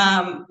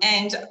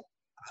 And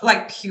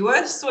like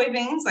pure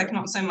soybeans, like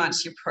not so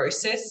much your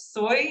processed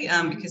soy,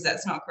 because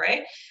that's not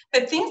great.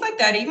 But things like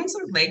that, even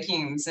sort of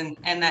legumes and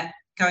that,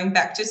 going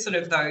back to sort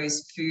of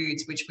those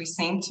foods which we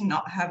seem to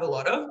not have a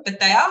lot of, but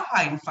they are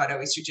high in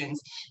phytoestrogens.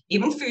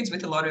 Even foods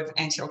with a lot of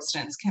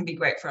antioxidants can be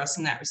great for us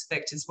in that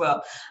respect as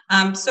well.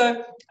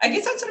 So I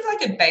guess that's sort of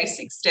like a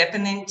basic step.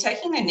 And then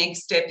taking the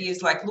next step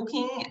is like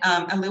looking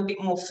a little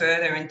bit more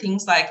further, and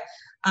things like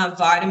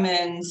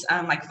vitamins,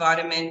 like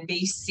vitamin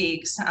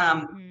B6,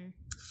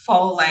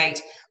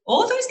 folate.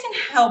 All of those can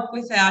help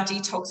with our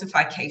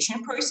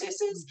detoxification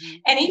processes,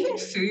 and even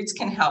foods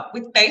can help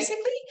with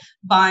basically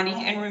binding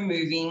and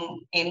removing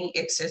any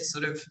excess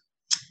sort of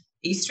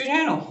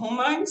estrogen or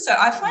hormones. So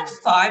I find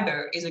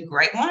fiber is a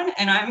great one,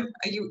 and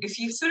if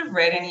you've sort of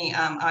read any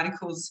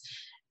articles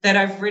that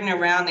I've written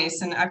around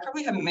this, and I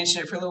probably haven't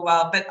mentioned it for a little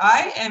while, but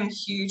I am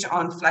huge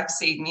on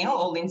flaxseed meal,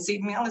 or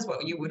linseed meal is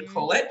what you would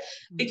call it,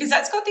 because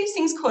that's got these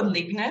things called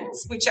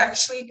lignans, which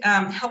actually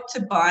help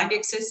to bind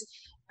excess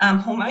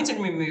hormones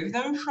and remove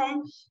them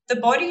from the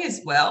body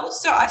as well.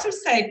 So I sort of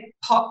say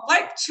pop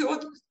like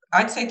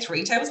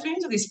 3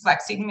 tablespoons of this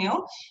flaxseed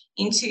meal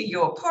into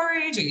your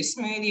porridge or your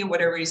smoothie or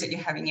whatever it is that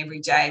you're having every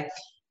day.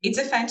 It's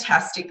a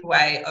fantastic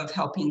way of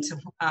helping to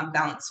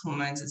balance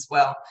hormones as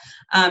well.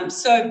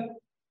 So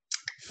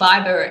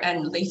fiber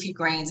and leafy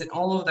greens and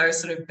all of those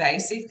sort of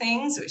basic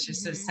things, which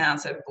just sort of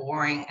sound so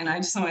boring. And I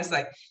just almost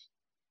like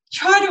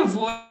try to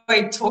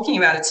avoid talking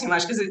about it too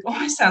much because it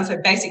almost sounds so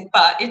basic,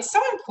 but it's so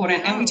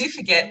important, and we do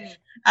forget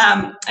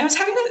I was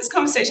having this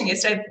conversation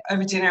yesterday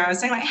over dinner. I was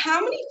saying, like, how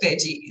many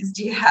veggies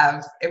do you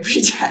have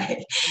every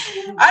day?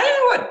 I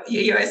don't know what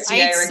your USDA I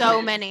eat recommends.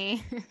 so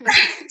many.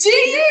 Do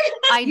you?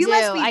 I You do.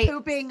 must be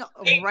pooping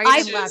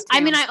right and left. I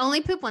mean, I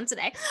only poop once a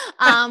day.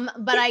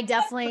 But I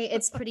definitely,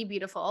 it's pretty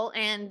beautiful.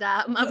 And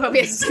I'll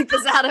probably have to take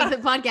this out of the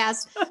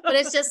podcast. But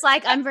it's just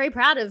like, I'm very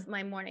proud of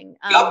my morning.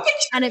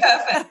 And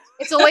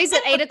it's always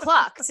at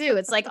 8:00 too.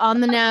 It's like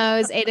on the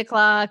nose,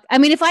 8:00. I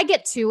mean, if I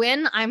get 2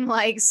 in, I'm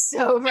like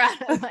so proud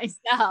of myself.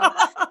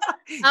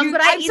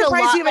 But I eat a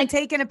lot. You haven't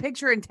taken a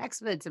picture and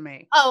texted it to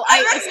me. Oh,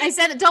 I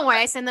sent it. Don't worry,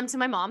 I send them to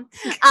my mom.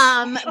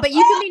 But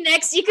you can be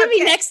next. You can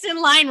be next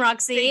in line,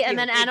 Roxy, and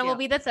then Anna will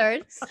be the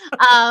third.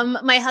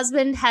 My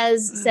husband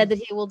has said that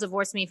he will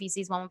divorce me if he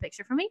sees one more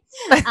picture from me.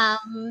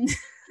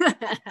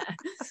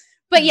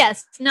 But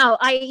yes, no,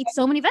 I eat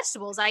so many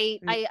vegetables. I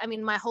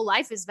mean, my whole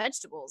life is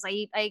vegetables.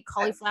 I eat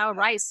cauliflower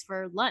rice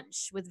for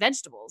lunch with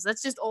vegetables.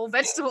 That's just all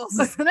vegetables,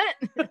 isn't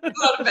it? A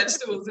lot of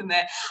vegetables in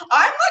there.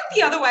 I'm like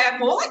the other way.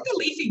 I'm more like the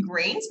leafy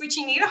greens, which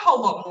you need a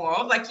whole lot more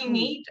of. Like you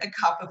need a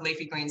cup of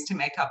leafy greens to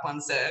make up one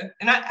serve.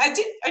 And I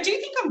do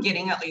think I'm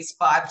getting at least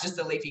 5 just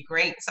the leafy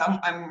greens. So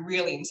I'm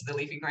really into the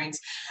leafy greens.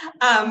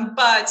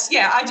 But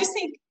yeah, I just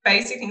think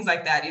basic things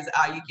like that is,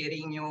 are you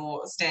getting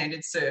your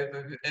standard serve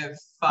of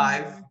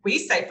 5? We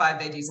say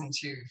 5 veggies and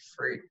 2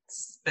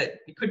 fruits, but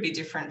it could be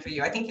different for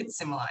you. I think it's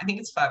similar. I think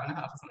it's 5.5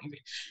 or something.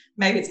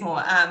 Maybe it's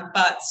more.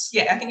 But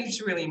yeah, I think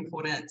it's really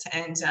important.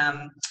 And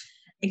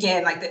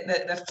again, like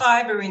the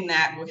fiber in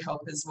that will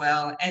help as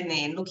well. And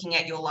then looking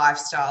at your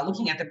lifestyle,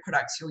 looking at the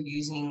products you're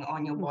using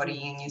on your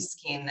body and your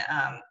skin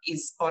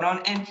is spot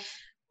on. And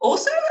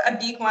also a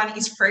big one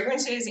is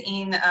fragrances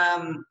in,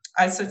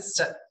 I sort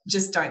of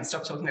just don't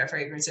stop talking about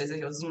fragrances as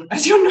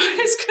you'll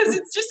notice, because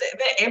it's just,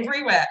 they're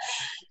everywhere.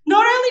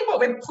 Not only what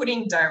we're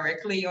putting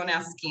directly on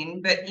our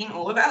skin, but in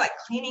all of our like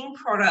cleaning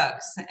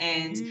products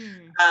and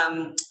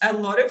a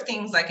lot of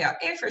things like our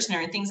air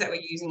freshener and things that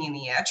we're using in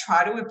the air,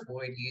 try to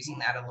avoid using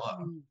that a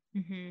lot.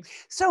 Mm-hmm.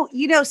 So,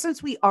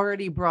 since we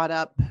already brought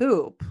up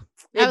poop.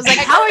 I was like,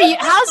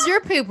 how's your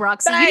poop,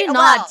 Roxy?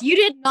 You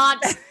did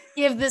not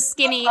give the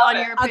skinny on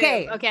your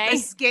poop. Okay. The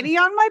skinny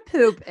on my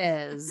poop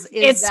is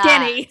it's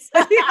skinny.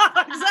 Yeah,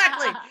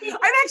 exactly.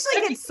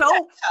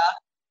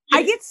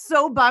 I get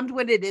so bummed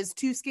when it is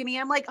too skinny.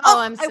 I'm like,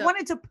 I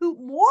wanted to poop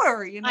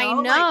more, I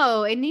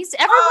know. It needs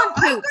everyone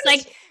poops.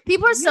 Like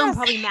people are so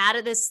probably mad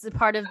at this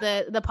part of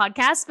the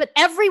podcast, but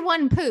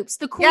everyone poops.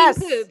 The queen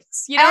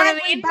poops. You know what I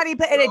mean?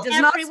 And it does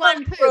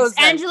everyone poops.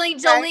 Frozen, Angelina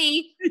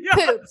Jolie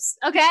poops.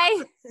 Okay.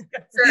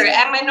 True.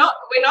 And we're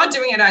not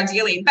doing it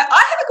ideally. But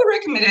I have a good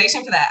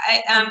recommendation for that.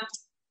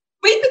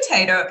 Sweet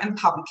potato and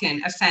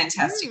pumpkin are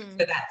fantastic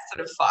for that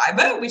sort of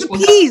fiber, which will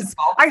peas.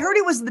 I heard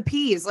it was the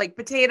peas, like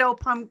potato,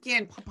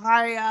 pumpkin,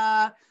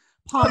 papaya,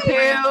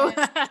 pumpkin,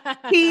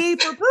 pea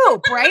for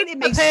poop, right? It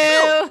makes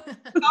poop.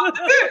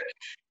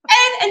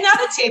 And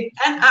another tip,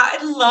 and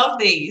I love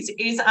these,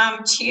 is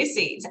chia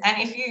seeds.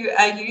 And if you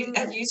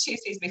have used chia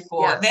seeds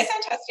before, they're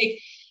fantastic.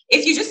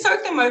 If you just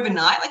soak them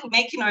overnight, like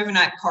make an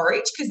overnight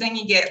porridge, because then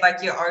you get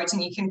like your oats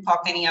and you can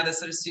pop any other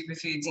sort of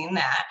superfoods in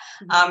that,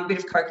 a bit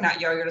of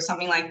coconut yogurt or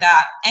something like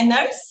that. And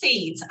those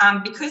seeds,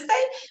 because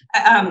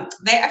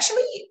they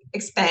actually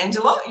expand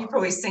a lot. You've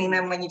probably seen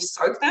them when you've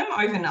soaked them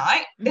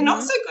overnight. They're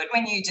not so good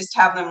when you just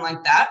have them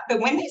like that. But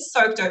when they're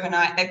soaked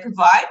overnight, they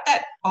provide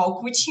that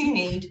bulk which you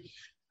need.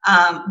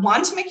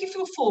 One, to make you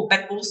feel full,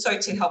 but also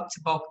to help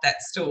to bulk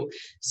that stool.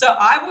 So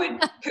I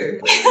would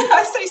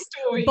I say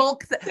stool.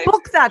 Bulk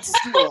that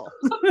stool.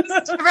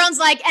 Everyone's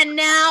like, and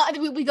now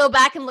we go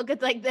back and look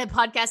at like the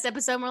podcast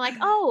episode and we're like,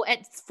 oh,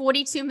 at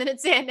 42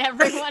 minutes in,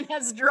 everyone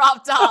has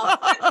dropped off.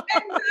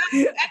 And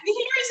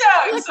here's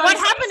how what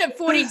happened at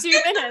 42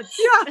 minutes?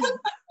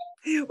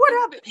 What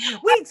happened?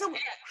 Wait, so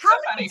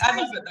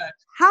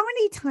how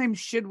many times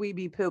should we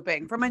be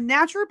pooping from a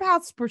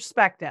naturopath's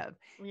perspective?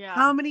 Yeah.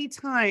 How many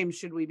times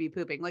should we be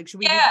pooping? Like,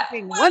 should we be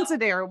pooping once a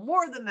day or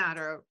more than that?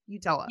 Or you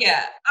tell us.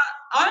 Yeah,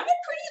 I'm a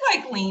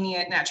pretty like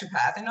lenient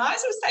naturopath, and I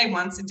would say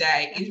once a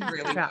day is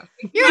really good.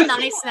 You're a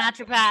nice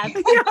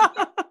naturopath.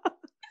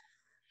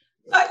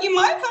 But you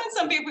might find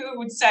some people who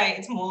would say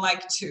it's more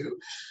like 2.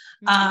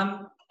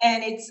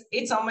 And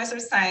it's almost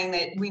sort of saying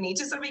that we need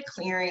to sort of be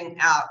clearing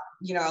out,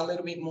 a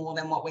little bit more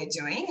than what we're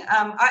doing.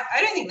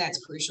 I don't think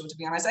that's crucial, to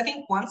be honest. I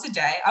think once a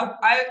day,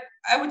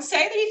 I would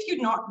say that if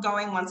you're not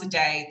going once a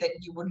day, that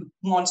you would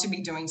want to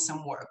be doing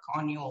some work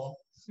on your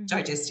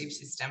digestive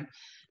system.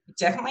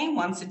 Definitely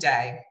once a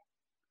day.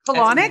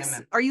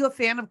 Colonics? Are you a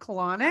fan of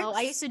colonics? Oh,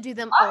 I used to do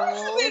them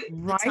all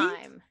the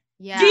time.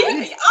 Yeah.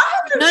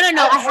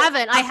 No,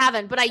 I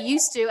haven't, but I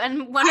used to.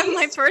 And one of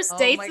my first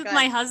dates with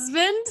my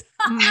husband,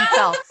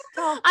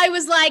 I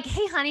was like,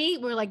 hey, honey,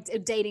 we're like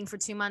dating for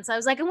 2 months. I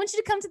was like, I want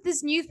you to come to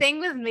this new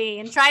thing with me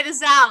and try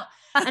this out.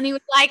 And he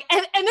was like,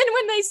 and then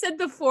when they said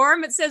the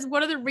form, it says,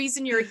 what are the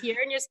reason you're here?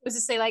 And you're supposed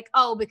to say like,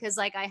 oh, because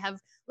like I have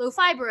low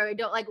fiber. Or I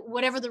don't like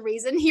whatever the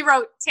reason. He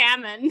wrote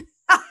Tammin.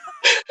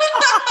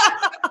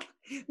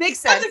 Makes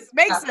sense.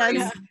 Makes sense.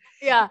 Yeah.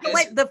 Yeah. But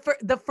like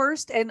the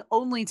first and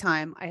only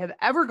time I have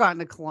ever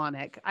gotten a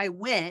colonic, I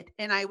went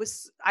and I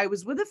was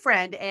with a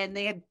friend and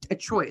they had a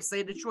choice. They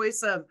had a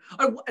choice of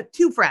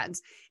two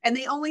friends and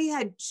they only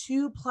had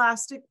 2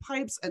 plastic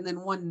pipes and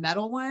then 1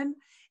 metal one.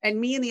 And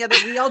me and the other,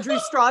 we all drew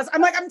straws.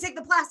 I'm like, I'm gonna take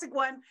the plastic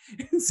one.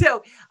 And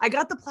so I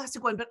got the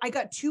plastic one, but I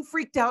got too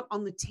freaked out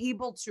on the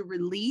table to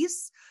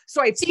release.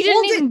 So you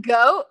didn't even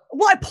go?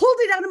 Well, I pulled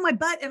it out of my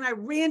butt and I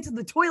ran to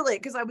the toilet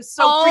because I was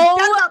so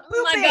freaked out about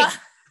pooping. My God.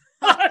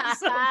 I'm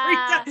so freaked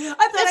out.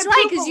 That's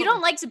right, because you don't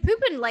like to poop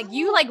and like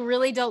you like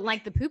really don't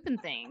like the pooping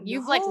thing.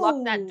 You've like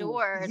locked that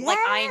door like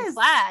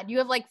ironclad. You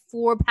have like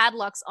 4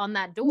 padlocks on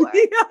that door.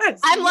 Yes,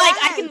 I'm like,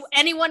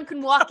 anyone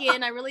can walk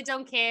in. I really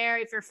don't care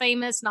if you're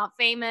famous, not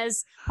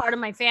famous, part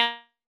of my family.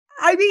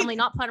 I mean,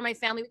 not part of my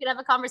family. We could have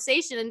a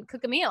conversation and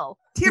cook a meal.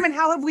 Tierman,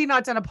 how have we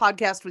not done a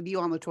podcast with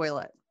you on the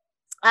toilet?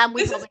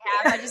 We probably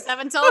have. I just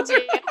haven't told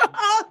you.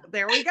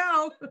 There we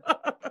go.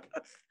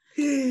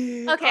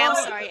 Okay, I'm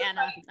sorry,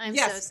 Anna. I'm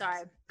so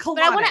sorry. Colonics.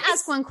 But I want to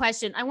ask one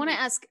question. I want to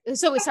ask.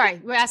 So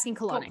sorry, we're asking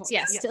colonics.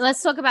 Yes.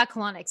 Let's talk about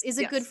colonics. Is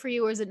it good for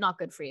you or is it not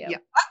good for you? Yeah.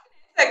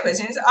 That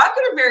question is, I've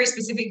got a very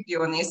specific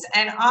view on this,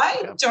 and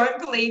I don't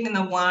believe in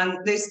the one.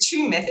 There's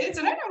 2 methods.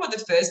 I don't know what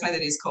the first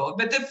method is called,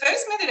 but the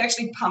first method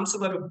actually pumps a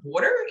lot of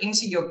water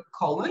into your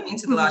colon,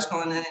 into the large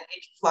colon, and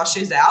it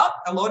flushes out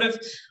I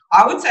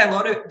would say a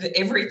lot of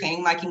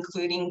everything, like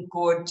including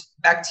good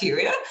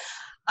bacteria.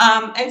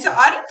 And so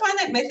I don't find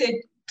that method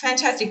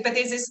fantastic, but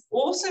there's this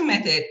awesome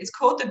method. It's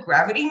called the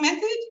gravity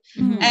method.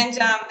 And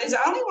there's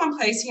only one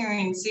place here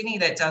in Sydney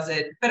that does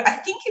it, but I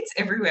think it's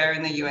everywhere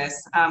in the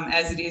US,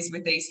 as it is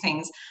with these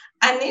things.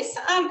 And this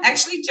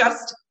actually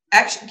gives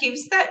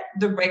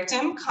the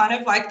rectum kind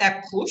of like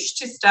that push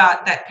to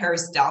start that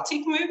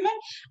peristaltic movement,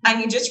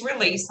 and you just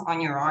release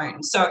on your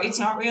own. So it's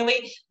not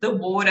really the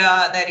water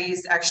that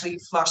is actually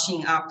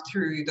flushing up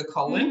through the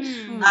colon.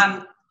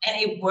 And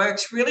it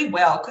works really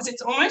well because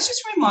it's almost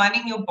just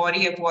reminding your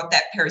body of what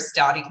that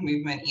peristaltic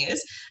movement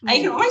is. And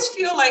you can almost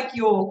feel like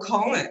your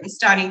colon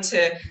starting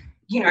to,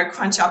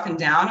 crunch up and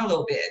down a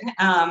little bit.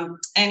 And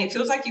it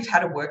feels like you've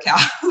had a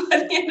workout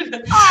at the end of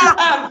it.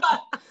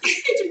 But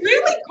it's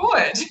really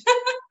good.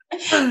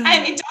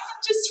 And it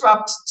doesn't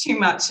disrupt too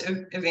much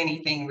of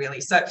anything,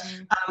 really. So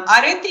I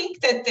don't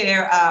think that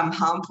they're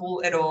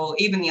harmful at all.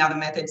 Even the other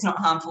methods, not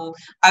harmful.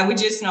 I would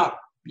just not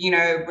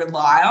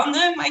rely on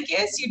them. I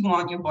guess you'd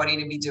want your body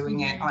to be doing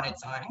it on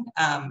its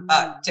own.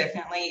 But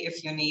definitely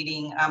if you're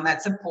needing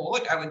that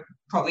support, I would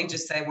probably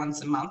just say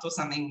once a month or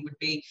something would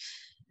be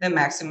the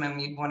maximum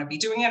you'd want to be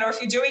doing it. Or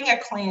if you're doing a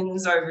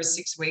cleanse over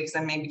 6 weeks,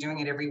 then maybe doing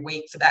it every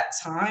week for that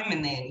time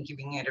and then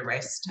giving it a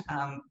rest.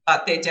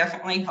 But they're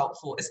definitely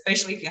helpful,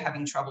 especially if you're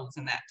having troubles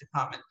in that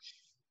department.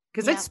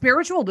 Because it's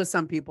spiritual to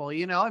some people,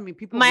 I mean,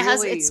 people. My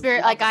husband, it's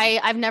spirit. Like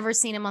I've never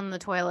seen him on the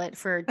toilet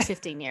for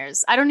 15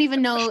 years. I don't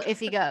even know if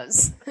he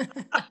goes.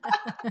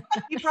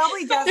 He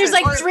probably does. There's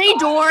like 3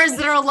 doors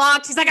that are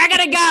locked. He's like, I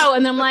gotta go,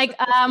 and I'm like,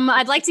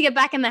 I'd like to get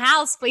back in the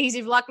house, please.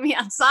 You've locked me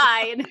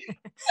outside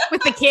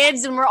with the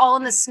kids, and we're all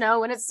in the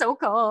snow, and it's so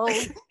cold.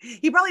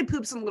 He probably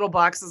poops in little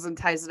boxes and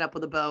ties it up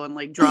with a bow and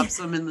like drops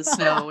them in the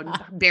snow and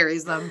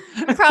buries them.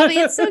 Probably,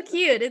 it's so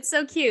cute. It's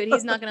so cute.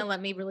 He's not gonna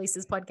let me release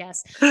his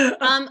podcast.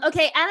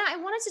 Okay, Anna, I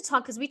wanted to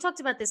talk because we talked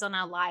about this on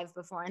our live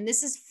before, and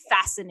this is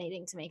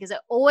fascinating to me because I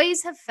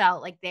always have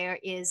felt like there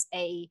is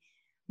a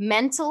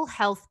mental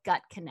health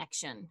gut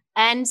connection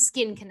and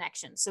skin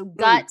connection. So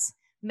gut,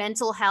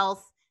 mental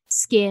health,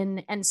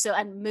 skin, and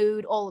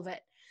mood, all of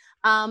it.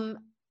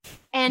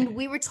 And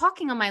we were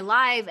talking on my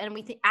live, and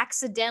we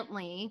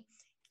accidentally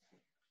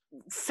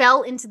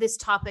fell into this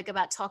topic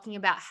about talking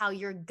about how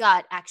your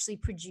gut actually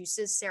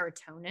produces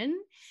serotonin.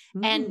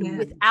 And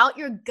without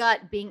your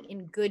gut being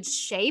in good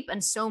shape,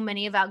 and so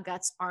many of our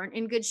guts aren't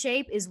in good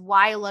shape, is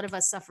why a lot of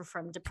us suffer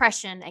from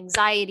depression,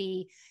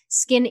 anxiety,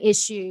 skin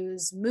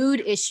issues,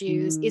 mood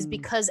issues, is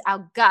because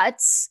our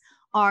guts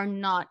are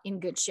not in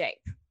good shape.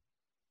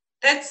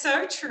 That's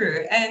so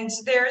true. And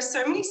there are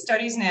so many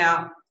studies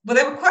now. Well,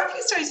 there were quite a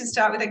few studies to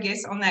start with, I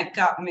guess, on that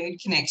gut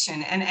mood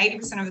connection. And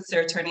 80% of the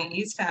serotonin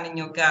is found in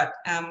your gut,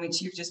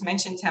 which you've just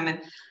mentioned,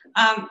 Tammin.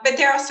 But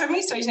there are so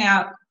many studies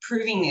now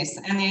proving this.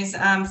 And there's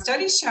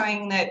studies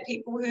showing that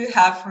people who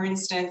have, for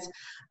instance,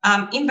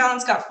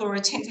 imbalanced gut flora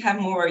tend to have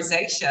more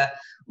rosacea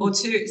or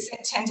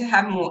tend to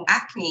have more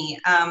acne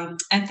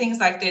and things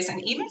like this.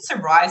 And even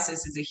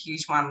psoriasis is a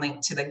huge one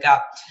linked to the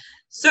gut.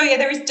 So,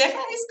 there is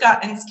definitely this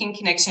gut and skin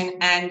connection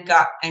and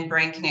gut and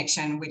brain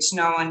connection, which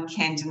no one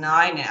can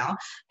deny now.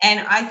 And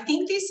I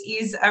think this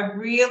is a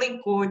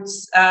really good,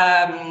 such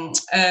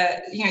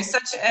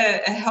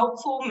a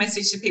helpful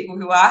message to people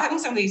who are having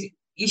some of these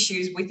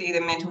issues with either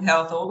mental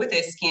health or with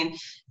their skin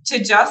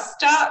to just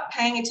start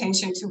paying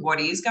attention to what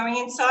is going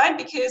inside,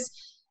 because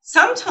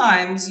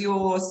sometimes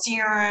your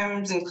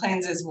serums and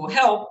cleansers will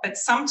help, but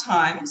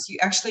sometimes you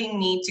actually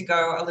need to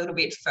go a little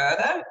bit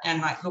further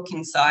and like look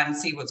inside and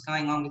see what's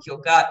going on with your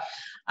gut.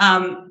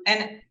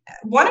 And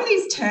one of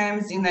these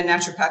terms in the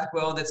naturopathic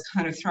world that's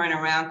kind of thrown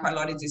around quite a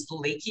lot is this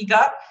leaky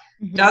gut.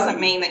 Doesn't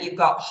mean that you've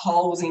got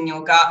holes in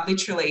your gut,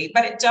 literally,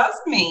 but it does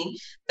mean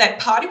that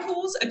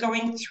particles are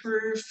going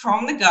through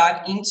from the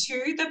gut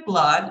into the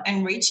blood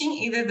and reaching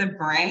either the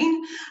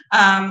brain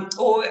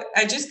or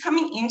are just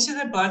coming into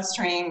the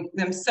bloodstream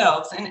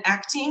themselves and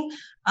acting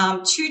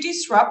to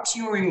disrupt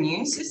your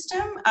immune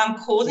system,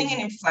 causing an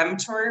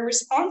inflammatory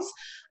response.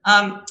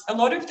 A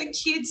lot of the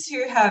kids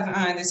who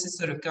have, this is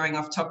sort of going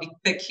off topic,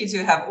 but kids who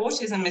have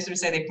autism, they sort of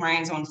say their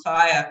brain's on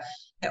fire.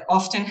 They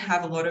often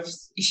have a lot of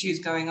issues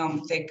going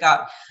on with their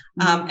gut.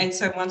 And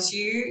so once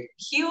you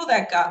heal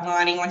that gut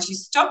lining, once you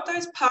stop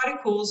those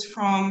particles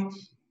from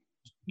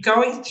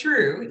going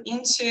through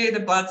into the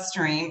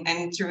bloodstream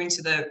and through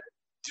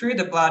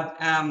the blood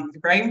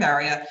brain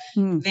barrier,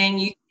 then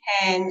you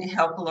can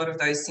help a lot of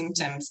those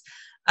symptoms.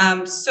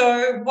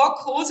 So what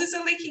causes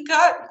a leaky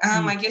gut?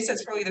 I guess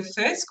that's probably the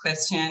first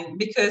question,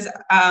 because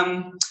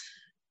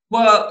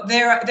well,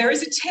 there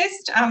is a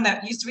test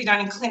that used to be done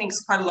in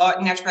clinics quite a lot,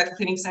 in naturopathic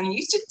clinics, and it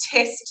used to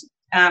test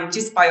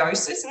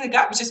dysbiosis in the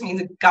gut, which just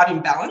means a gut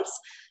imbalance,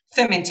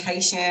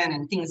 fermentation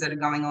and things that are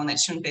going on that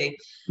shouldn't be.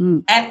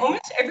 And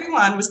almost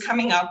everyone was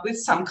coming up with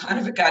some kind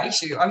of a gut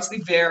issue, obviously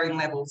varying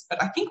levels,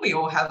 but I think we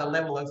all have a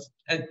level of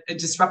a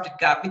disrupted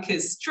gut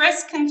because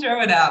stress can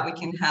throw it out. We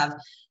can have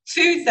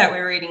foods that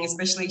we're eating,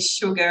 especially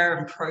sugar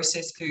and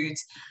processed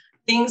foods,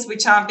 things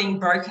which aren't being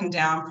broken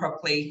down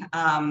properly.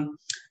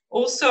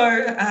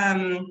 Also,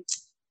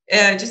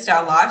 just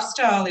our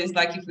lifestyle is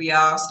like, if we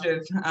are sort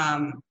of,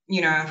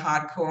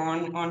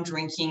 hardcore on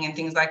drinking and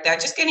things like that,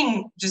 just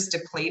getting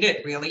depleted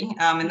really.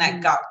 And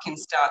that gut can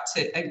start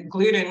to,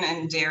 gluten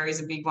and dairy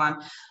is a big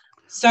one.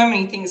 So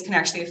many things can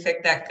actually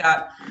affect that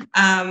gut.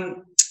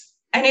 And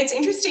it's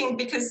interesting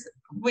because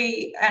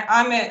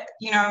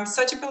I'm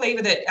such a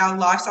believer that our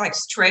lifestyle, like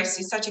stress,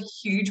 is such a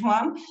huge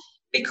one.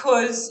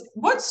 Because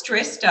what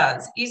stress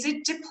does is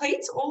it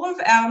depletes all of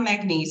our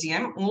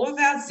magnesium, all of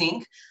our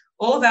zinc,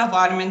 all of our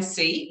vitamin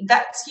C.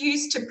 That's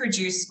used to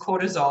produce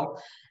cortisol.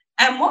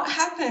 And what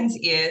happens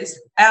is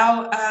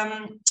our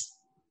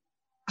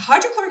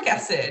hydrochloric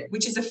acid,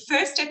 which is the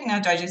first step in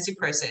our digestive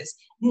process,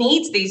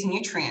 needs these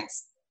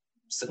nutrients.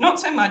 So not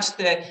so much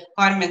the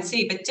vitamin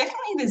C, but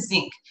definitely the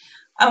zinc.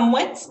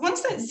 Once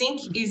that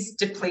zinc is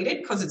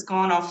depleted because it's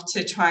gone off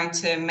to trying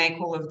to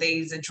make all of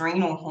these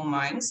adrenal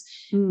hormones,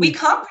 we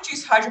can't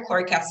produce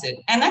hydrochloric acid.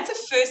 And that's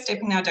the first step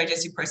in our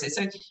digestive process.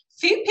 So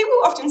people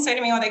often say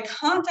to me, they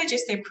can't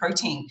digest their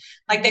protein.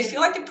 Like they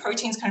feel like the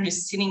protein's kind of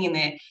just sitting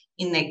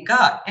in their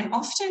gut. And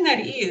often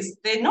that is,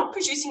 they're not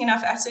producing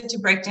enough acid to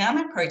break down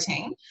that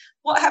protein.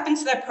 What happens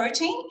to that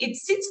protein? It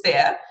sits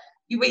there.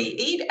 We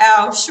eat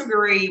our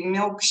sugary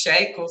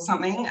milkshake or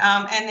something,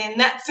 and then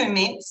that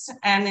ferments,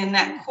 and then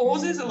that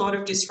causes a lot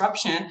of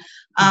disruption.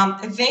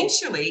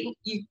 Eventually,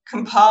 you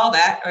compile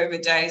that over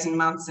days and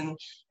months and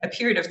a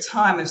period of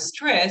time of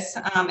stress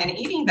and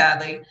eating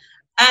badly.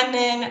 And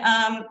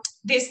then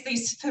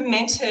these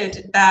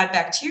fermented bad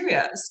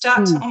bacteria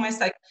start to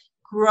almost like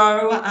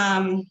grow.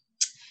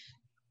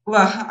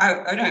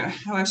 I don't know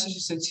how I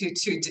should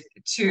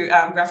too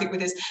graphic with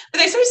this, but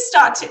they sort of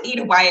start to eat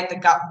away at the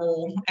gut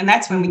wall, and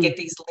that's when we get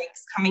these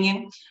leaks coming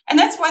in. And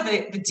that's why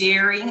the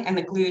dairy and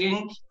the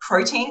gluten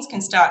proteins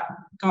can start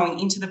going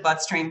into the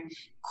bloodstream,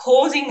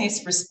 causing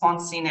this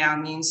response in our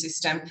immune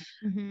system.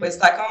 Where it's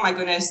like, oh my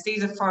goodness,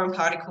 these are foreign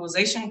particles,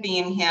 they shouldn't be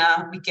in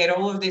here. We get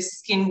all of this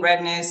skin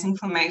redness,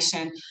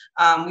 inflammation.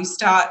 We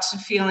start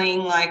feeling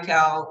like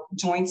our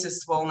joints are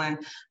swollen.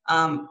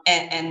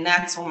 And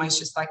that's almost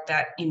just like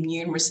that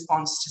immune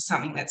response to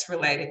something that's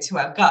related to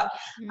our gut.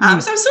 So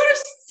I'm sort of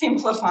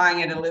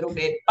simplifying it a little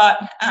bit,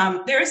 but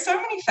there are so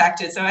many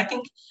factors. So I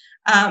think,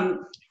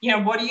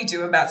 what do you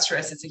do about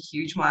stress? It's a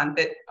huge one,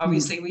 but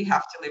obviously we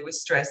have to live with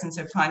stress. And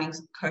so finding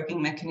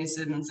coping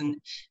mechanisms and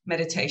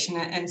meditation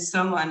and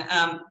so on,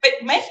 but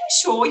making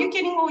sure you're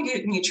getting all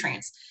your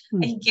nutrients.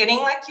 Are you getting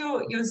like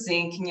your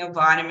zinc and your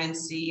vitamin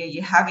C? Are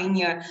you having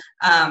your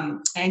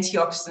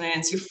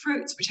antioxidants, your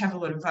fruits, which have a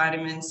lot of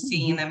vitamin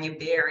C in them, your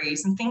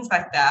berries and things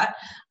like that?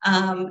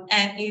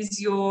 And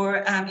is your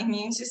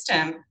immune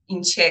system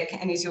in check,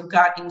 and is your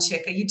gut in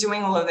check? Are you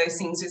doing all of those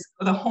things?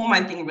 The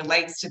hormone thing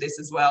relates to this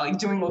as well. You're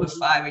doing all the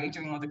fiber, you're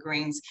doing all the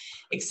greens,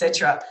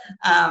 etc.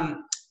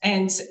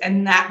 And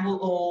that will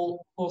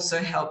all also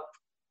help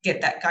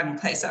get that gut in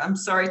place. So I'm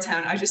sorry,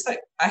 Taryn,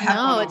 I have.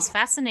 No, it's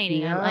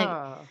fascinating. Yeah.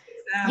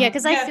 I'm like,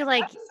 because I feel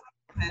like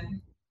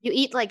you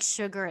eat like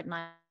sugar at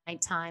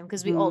nighttime,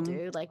 because we all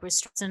do, like we're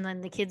stressed, and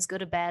then the kids go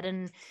to bed,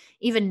 and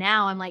even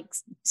now I'm like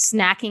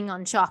snacking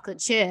on chocolate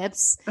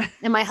chips,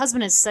 and my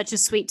husband has such a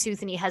sweet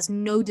tooth and he has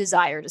no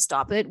desire to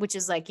stop it, which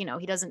is like,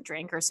 he doesn't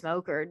drink or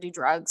smoke or do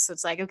drugs, so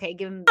it's like, okay,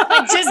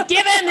 just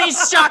give him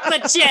these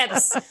chocolate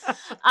chips.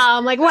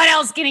 Like what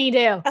else can he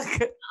do?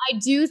 I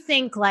do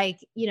think like,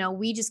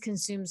 we just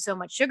consume so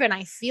much sugar, and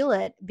I feel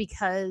it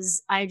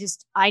because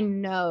I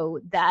know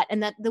that,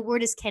 and that the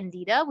word is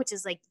candida, which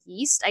is like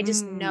yeast. I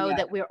just know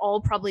that we're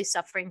all probably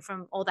suffering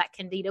from all that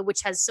candida,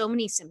 which has so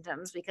many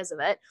symptoms because of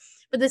it.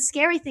 But the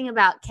scary thing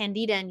about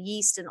candida and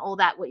yeast and all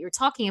that, what you're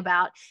talking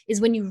about,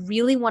 is when you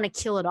really want to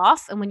kill it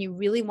off, and when you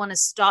really want to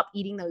stop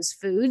eating those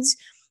foods,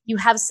 you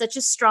have such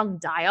a strong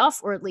die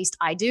off, or at least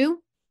I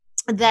do,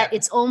 that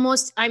it's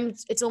almost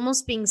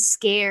being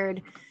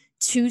scared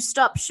to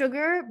stop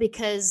sugar,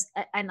 because,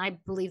 and I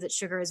believe that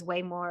sugar is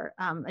way more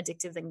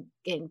addictive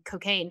than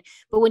cocaine.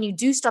 But when you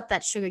do stop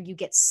that sugar, you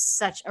get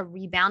such a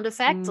rebound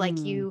effect. Like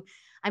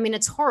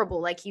it's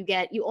horrible. Like you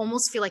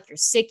almost feel like you're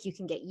sick. You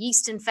can get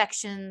yeast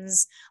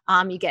infections.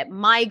 You get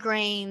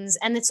migraines,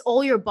 and it's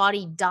all your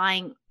body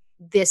dying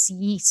this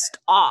yeast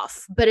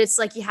off. But it's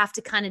like, you have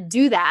to kind of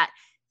do that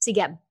to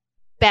get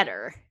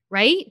better,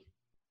 right?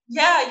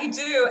 Yeah, you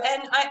do.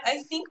 And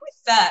I think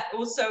with that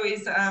also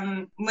is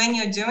when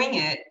you're doing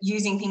it,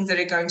 using things that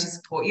are going to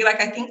support you. Like,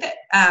 I think that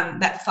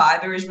that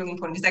fiber is really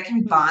important, because that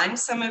can bind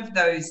some of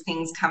those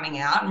things coming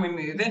out and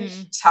remove it.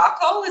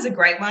 Charcoal is a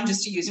great one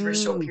just to use for a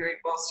short period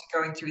whilst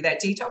you're going through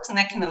that detox, and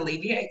that can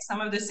alleviate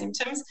some of the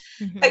symptoms.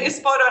 But you're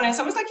spot on. It's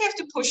almost like you have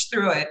to push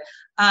through it.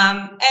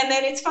 And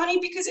then it's funny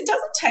because it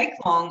doesn't take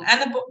long,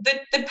 and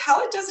the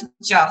palate does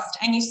adjust,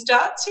 and you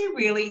start to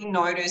really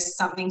notice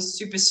something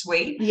super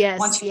sweet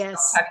once you stop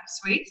having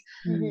sweets.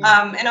 And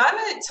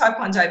I'm a type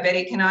 1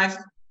 diabetic, and I've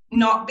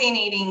not been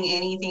eating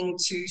anything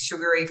too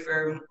sugary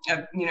for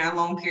a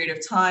long period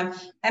of time.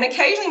 And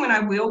occasionally when I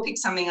will pick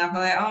something up, I'm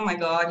like, oh my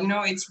God,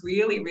 it's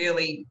really,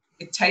 really,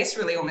 it tastes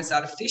really almost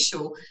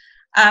artificial.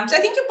 So I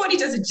think your body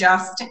does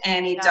adjust,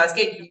 and it does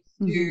get used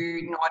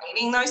to not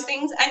eating those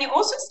things. And you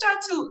also start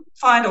to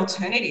find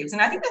alternatives.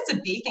 And I think that's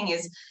a big thing,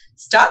 is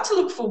start to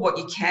look for what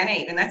you can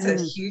eat. And that's a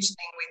huge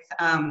thing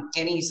with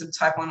any sort of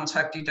type 1 or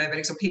type 2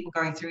 diabetics, or people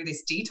going through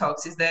this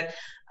detox, is that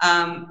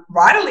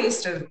write a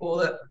list of all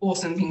the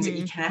awesome things that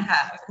you can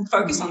have, and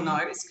focus on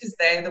those, because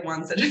they're the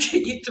ones that will get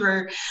you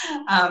through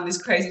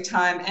this crazy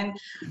time. And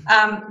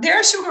there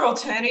are sugar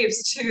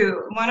alternatives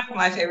too. One of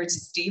my favorites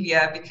is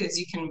stevia, because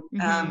you can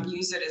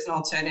use it as an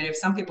alternative.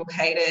 Some people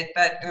hate it,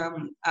 but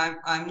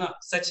I'm not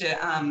such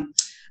a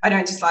I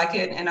don't dislike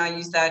it, and I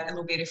use that a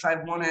little bit if I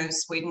want to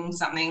sweeten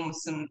something with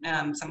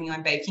something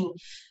I'm baking.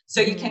 So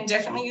you can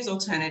definitely use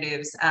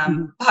alternatives.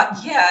 But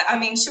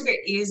yeah, sugar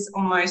is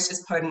almost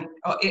as potent.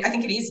 I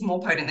think it is more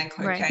potent than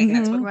cocaine.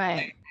 That's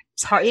what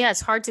it's hard. Yeah,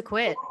 it's hard to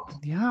quit.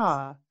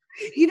 Yeah.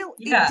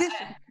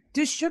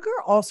 Does sugar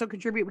also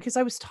contribute? Because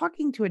I was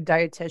talking to a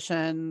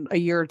dietitian a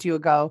year or two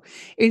ago,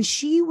 and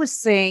she was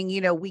saying,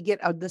 we get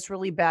this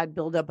really bad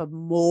buildup of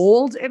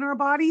mold in our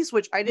bodies,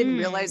 which I didn't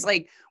realize.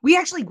 Like, we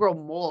actually grow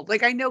mold.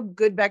 Like, I know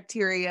good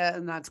bacteria,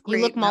 and that's great.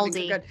 You look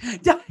moldy. I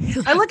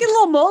look a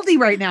little moldy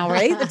right now,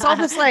 right? It's all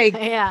this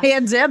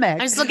pandemic. I'm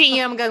just looking at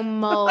you. I'm going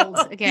mold.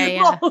 Okay,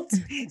 yeah. Mold.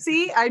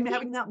 See, I'm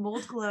having that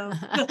mold glow.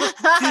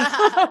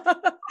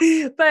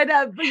 but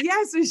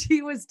yeah, so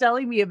she was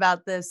telling me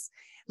about this,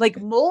 like,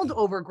 mold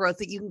overgrowth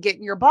that you can get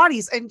in your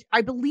bodies. And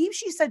I believe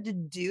she said to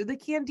do the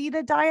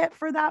Candida diet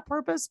for that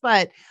purpose.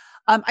 But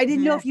I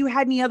didn't know if you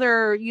had any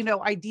other,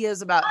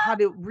 ideas about how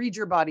to rid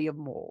your body of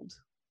mold.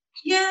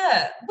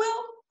 Yeah,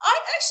 well,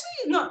 I'm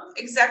actually not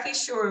exactly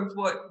sure of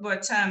what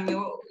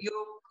your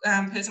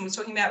person was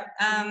talking about.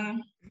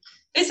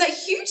 There's a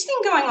huge thing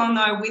going on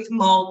though with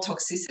mold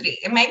toxicity,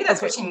 and maybe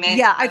that's what she meant.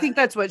 Yeah, I think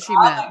that's what she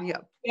meant.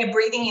 Yeah,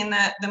 breathing in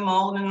the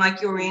mold, and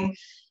like you're in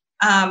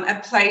a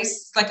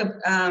place like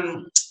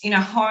in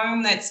a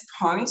home that's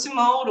prone to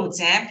mold or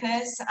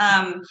dampness,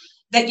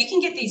 that you can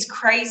get these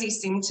crazy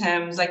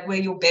symptoms, like where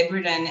you're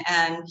bedridden,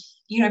 and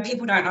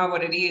people don't know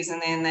what it is,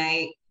 and then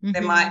they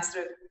might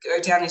sort of go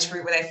down this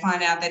route where they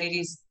find out that it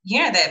is,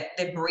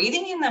 they're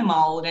breathing in the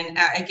mold, and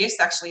I guess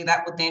actually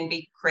that would then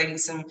be creating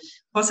some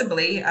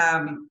possibly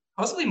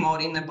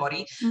mold in the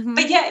body.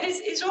 But yeah,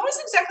 it's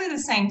almost exactly the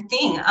same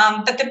thing.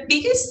 But the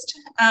biggest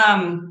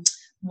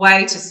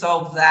way to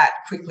solve that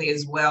quickly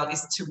as well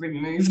is to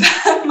remove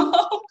that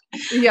mold.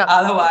 Yeah.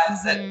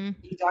 Otherwise, that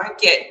you don't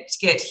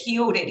get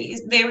healed.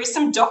 There is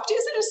some doctors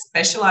that are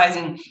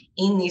specializing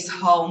in this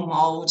whole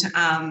mold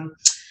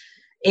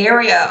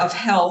area of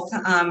health,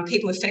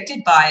 people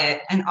affected by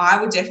it, and I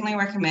would definitely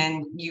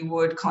recommend you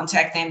would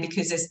contact them,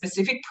 because there's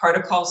specific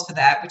protocols for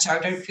that, which I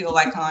don't feel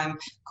like I'm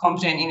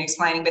competent in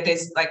explaining, but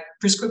there's like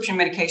prescription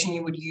medication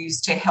you would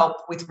use to help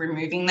with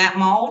removing that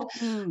mold,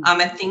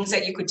 and things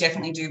that you could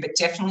definitely do, but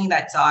definitely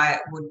that diet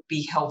would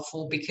be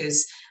helpful,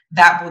 because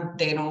that would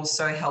then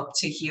also help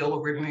to heal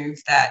or remove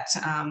that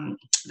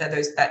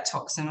that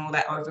toxin or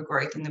that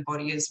overgrowth in the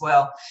body as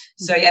well.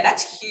 So yeah,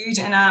 that's huge.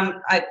 And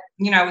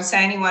I would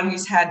say anyone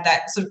who's had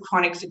that sort of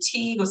chronic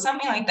fatigue or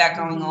something like that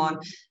going on,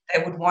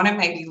 they would want to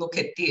maybe look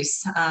at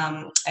this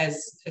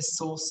as a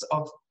source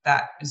of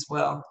that as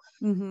well.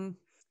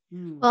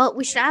 Well,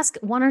 we should ask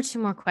one or two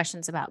more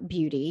questions about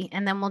beauty,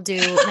 and then we'll do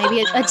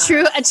maybe a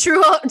true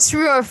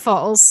or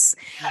false.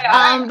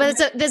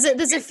 But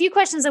there's a few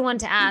questions I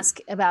wanted to ask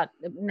about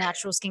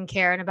natural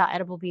skincare and about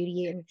edible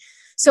beauty. And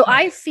so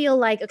I feel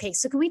like, okay,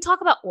 so can we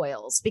talk about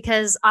oils?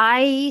 Because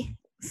I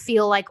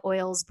feel like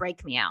oils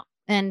break me out.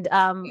 And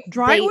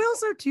dry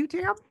oils are too,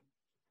 Tam?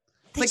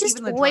 They like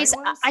just always,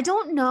 I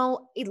don't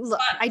know. Look,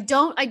 I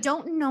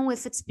don't know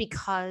if it's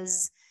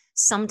because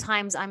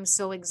sometimes I'm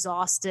so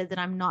exhausted that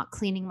I'm not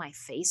cleaning my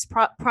face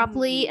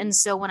properly. And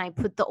so when I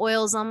put the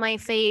oils on my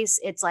face,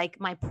 it's like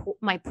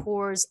my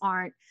pores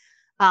aren't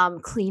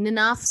clean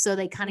enough. So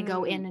they kind of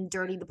go in and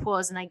dirty the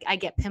pores, and I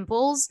get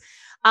pimples,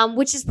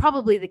 which is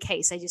probably the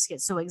case. I just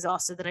get so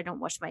exhausted that I don't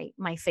wash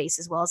my face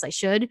as well as I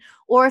should.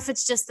 Or if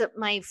it's just that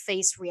my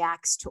face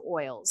reacts to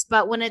oils.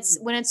 But when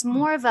it's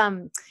more of,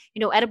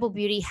 Edible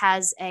Beauty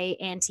has a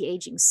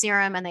anti-aging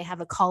serum, and they have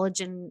a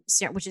collagen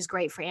serum, which is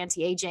great for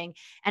anti-aging.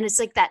 And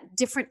it's like that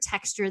different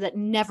texture that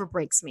never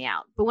breaks me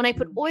out. But when I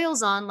put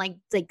oils on, like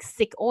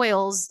thick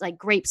oils, like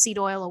grapeseed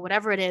oil or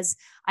whatever it is,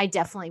 I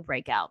definitely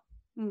break out.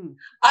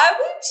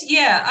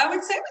 I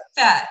would say with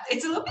that,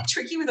 it's a little bit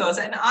tricky with oils,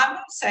 and I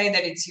wouldn't say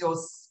that it's your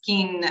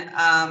skin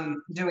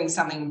doing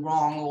something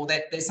wrong, or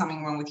that there's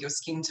something wrong with your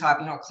skin type,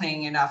 you're not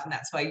cleaning enough, and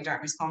that's why you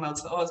don't respond well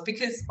to the oils,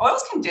 because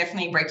oils can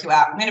definitely break you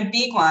out. I mean, a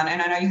big one,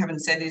 and I know you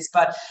haven't said this,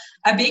 but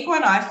a big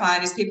one I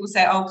find is people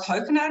say, oh,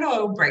 coconut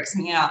oil breaks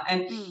me out,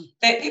 and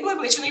that people have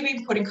literally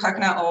been putting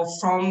coconut oil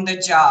from the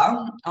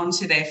jar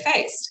onto their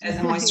face as a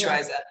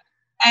moisturizer.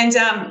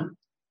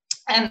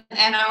 And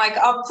I'm like,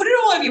 oh, put it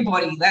all over your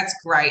body. That's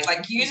great.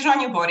 Like, use it on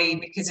your body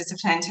because it's a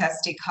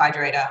fantastic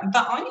hydrator.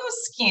 But on your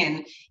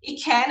skin,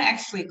 it can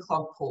actually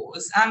clog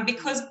pores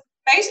because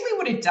basically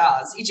what it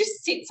does, it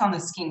just sits on the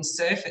skin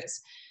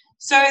surface.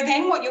 So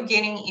then what you're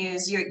getting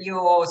is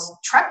you're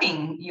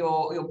trapping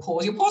your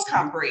pores. Your pores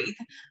can't breathe.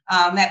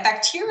 That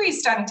bacteria is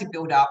starting to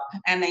build up,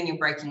 and then you're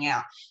breaking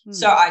out.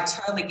 So I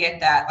totally get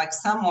that. Like,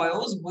 some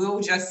oils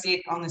will just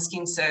sit on the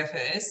skin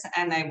surface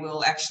and they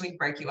will actually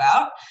break you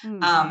out.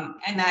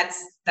 And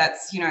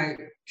that's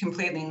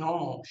completely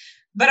normal.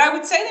 But I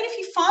would say that if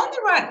you find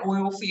the right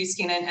oil for your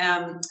skin,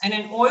 and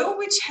an oil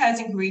which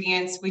has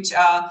ingredients which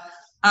are,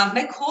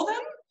 they call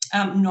them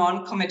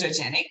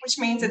non-comedogenic, which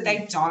means that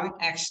they don't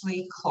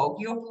actually clog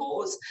your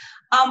pores,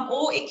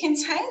 or it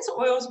contains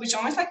oils which are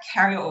almost like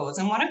carrier oils.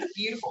 And one of the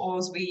beautiful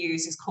oils we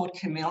use is called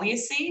camellia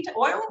seed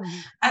oil,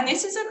 and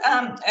this is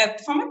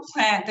from a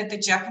plant that the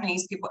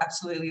Japanese people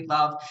absolutely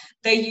love.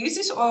 They use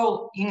this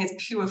oil in its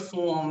pure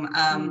form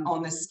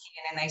on the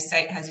skin, and they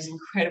say it has these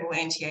incredible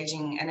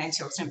anti-aging and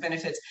antioxidant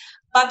benefits.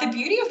 But the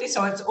beauty of this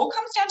oil, it all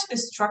comes down to the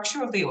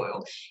structure of the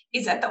oil,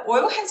 is that the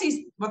oil has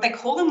these, what they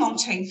call them,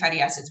 long-chain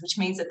fatty acids, which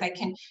means that they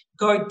can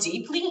go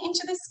deeply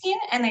into the skin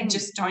and they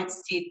just don't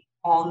sit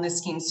on the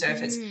skin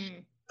surface.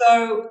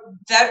 So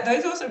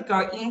those also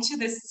go into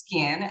the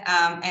skin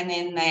and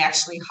then they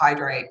actually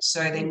hydrate.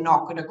 So they're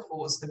not going to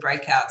cause the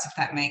breakouts, if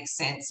that makes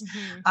sense.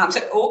 So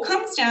it all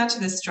comes down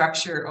to the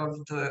structure of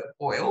the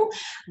oil.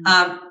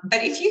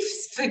 But if you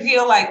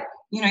feel like,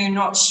 you're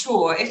not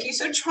sure, if you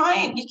sort of try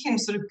and you can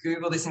sort of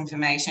Google this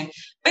information,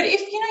 but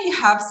if, you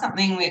have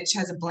something which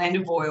has a blend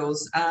of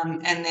oils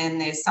and then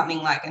there's something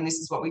like, and this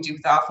is what we do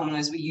with our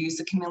formulas, we use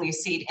the camellia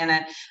seed in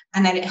it,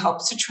 and then it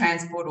helps to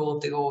transport all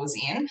of the oils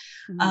in,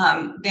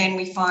 then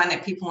we find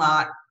that people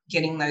aren't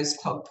getting those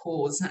clogged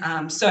pores.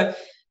 So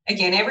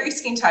again, every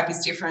skin type is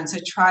different, so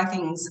try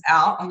things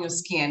out on your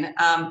skin.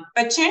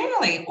 But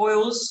generally,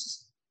 oils,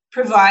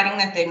 providing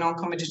that they're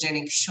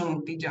non-comedogenic,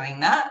 shouldn't be doing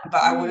that.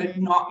 But I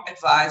would not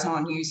advise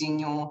on using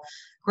your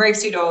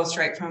grapeseed oil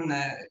straight from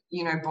the,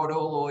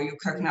 bottle, or your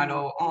coconut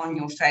oil on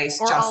your face.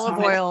 Or just olive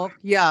oil.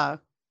 Yeah.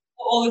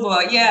 Olive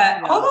oil.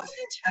 Yeah. Olive is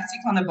fantastic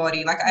on the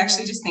body. Like, I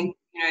actually just think,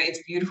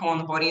 it's beautiful on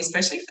the body,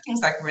 especially for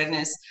things like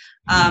redness.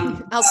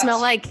 I'll smell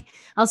like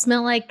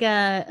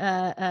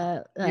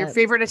your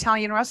favorite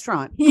Italian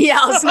restaurant. Yeah,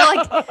 I'll smell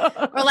like,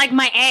 or like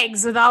my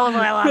eggs with olive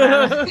oil on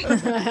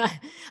them.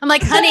 I'm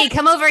like, honey,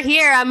 come over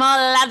here. I'm all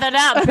lathered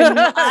up and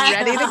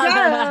ready to go.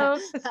 I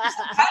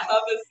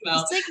love the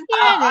smell. Like,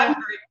 I'm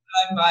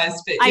very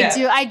biased, but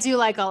yeah. I do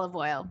like olive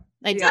oil.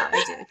 I do.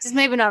 Just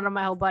maybe not on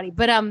my whole body,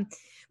 but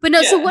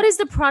no. So what is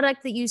the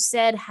product that you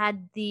said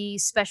had the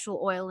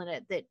special oil in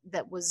it that's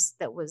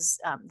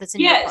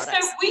in your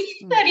products? So we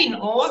use that in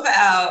all of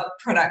our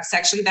products,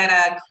 actually, that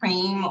are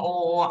cream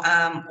or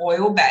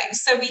oil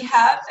based. So we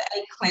have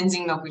a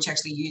cleansing milk which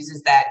actually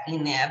uses that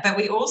in there, but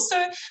we also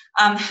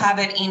have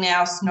it in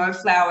our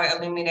Snowflower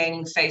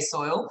illuminating face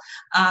oil,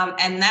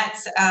 and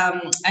that's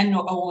an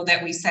oil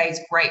that we say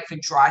is great for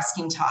dry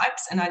skin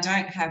types. And I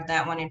don't have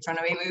that one in front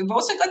of me. We've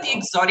also got the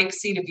exotic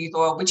cedar youth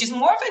oil, which is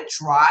more of a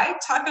dry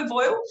type of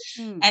oil.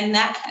 And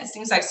that has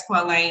things like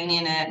squalane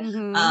in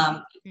it.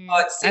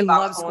 I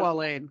love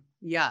squalane.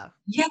 Yeah.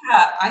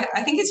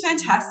 I think it's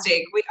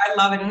fantastic. I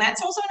love it. And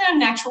that's also in our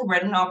natural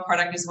retinol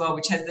product as well,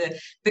 which has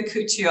the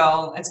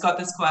couchiol. It's got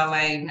the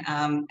squalane,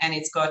 and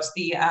it's got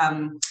the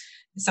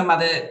some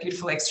other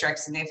beautiful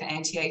extracts in there for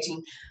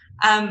anti-aging.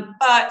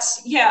 But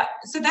yeah,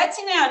 so that's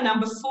in our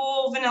number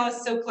 4 vanilla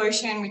silk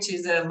lotion, which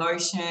is a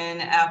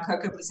lotion, our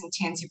Cocoa Bliss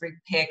Intensive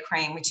Repair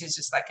Cream, which is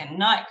just like a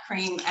night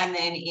cream, and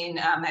then in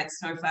that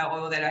Snowflower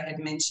oil that I had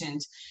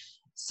mentioned.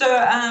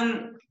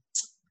 So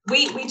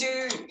we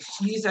do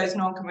use those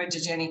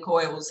non-comedogenic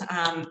oils,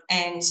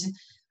 and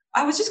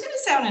I was just going to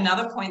say on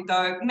another point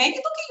though, maybe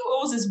look at your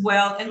oils as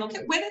well and look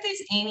at whether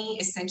there's any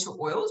essential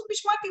oils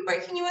which might be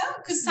breaking you out,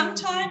 because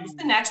sometimes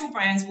the natural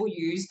brands will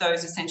use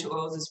those essential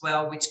oils as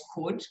well, which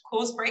could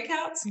cause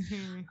breakouts.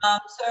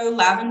 So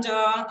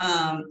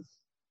lavender,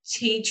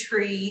 tea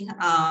tree,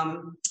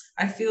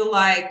 I feel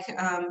like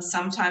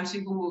sometimes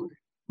people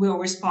will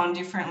respond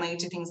differently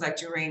to things like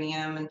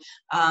geranium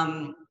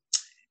and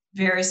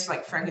various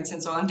like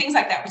frankincense oil and things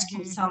like that, which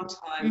can sometimes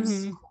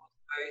cause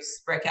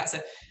those breakouts.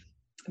 So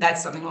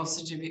that's something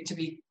also to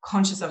be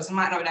conscious of. So it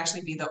might not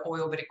actually be the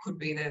oil, but it could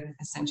be the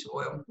essential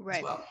oil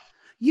as well.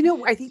 You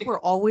know, I think we're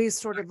always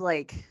sort of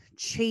like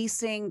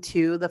chasing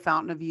to the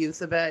fountain of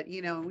youth a bit.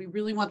 You know, we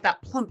really want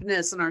that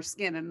plumpness in our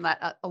skin and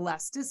that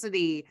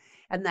elasticity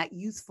and that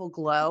youthful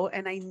glow.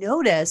 And I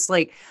noticed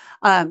like,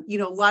 you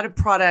know, a lot of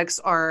products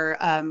are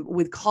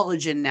with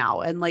collagen now,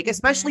 and like,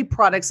 especially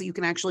products that you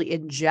can actually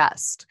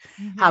ingest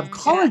have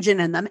collagen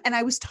in them. And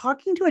I was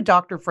talking to a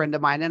doctor friend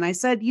of mine and I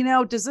said, you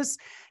know, does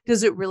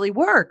it really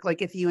work?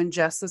 Like if you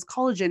ingest this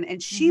collagen?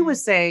 And she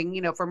was saying,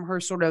 you know, from her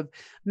sort of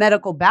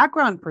medical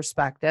background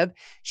perspective,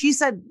 she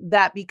said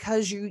that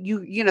because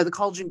you know, the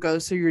collagen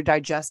goes through your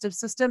digestive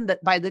system,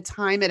 that by the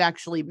time it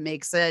actually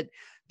makes it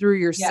through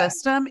your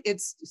system,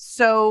 it's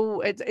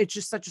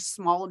just such a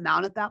small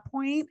amount at that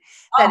point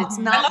that it's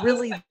not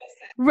really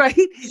right.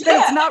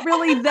 That it's not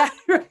really that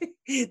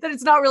that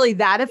it's not really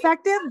that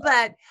effective.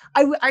 But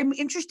I'm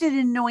interested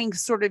in knowing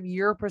sort of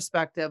your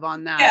perspective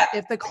on that.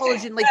 If the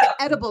collagen, like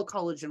the edible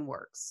collagen,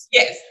 works.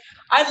 Yes,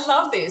 I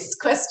love this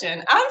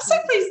question. I'm so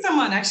pleased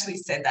someone actually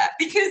said that,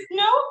 because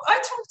I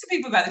talk to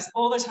people about this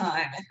all the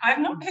time, and I've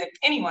not heard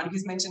anyone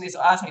who's mentioned this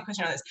or asked me a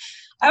question on this.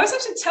 I always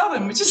have to tell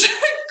them, which is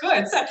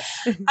good. So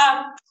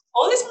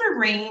all this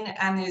marine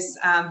and this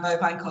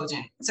bovine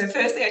collagen. So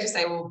firstly, I just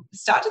say, well,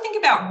 start to think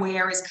about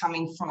where it's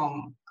coming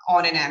from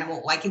on an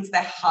animal. Like it's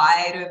the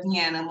hide of the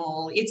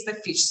animal, it's the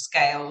fish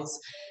scales.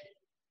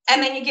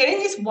 And then you're getting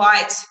this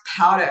white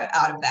powder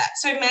out of that.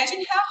 So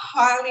imagine how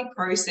highly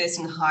processed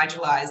and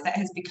hydrolyzed that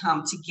has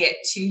become to get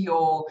to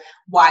your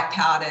white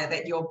powder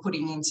that you're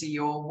putting into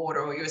your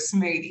water or your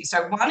smoothie.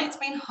 So one, it's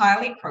been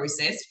highly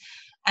processed.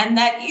 And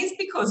that is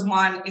because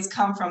one, it's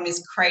come from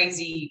this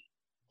crazy,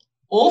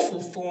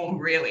 awful form,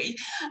 really.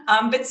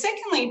 But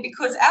secondly,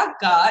 because our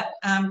gut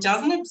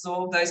doesn't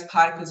absorb those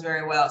particles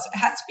very well. So it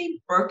has to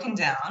be broken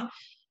down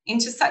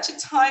into such a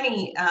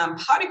tiny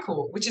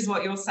particle, which is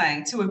what you're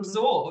saying, to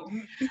absorb.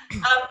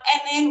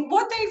 And then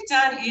what they've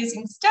done is,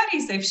 in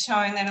studies, they've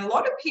shown that a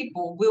lot of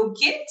people will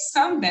get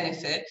some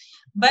benefit,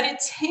 but it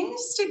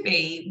tends to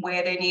be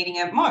where they're needing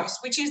it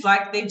most, which is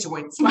like their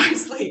joints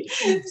mostly.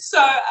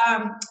 So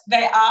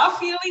they are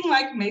feeling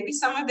like maybe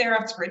some of their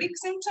arthritic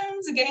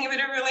symptoms are getting a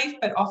bit of relief,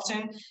 but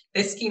often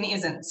their skin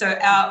isn't. So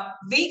our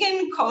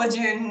vegan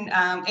collagen,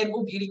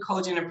 edible beauty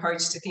collagen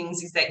approach to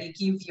things is that you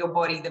give your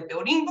body the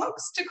building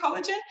blocks to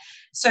collagen.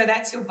 So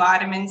that's your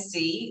vitamin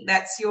C,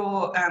 that's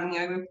your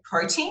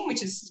protein,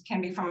 which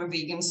can be from a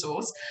vegan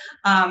source,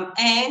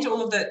 and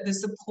all of the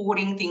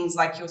supporting things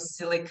like your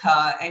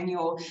silica and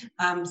your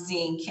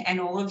zinc and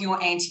all of your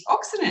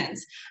antioxidants.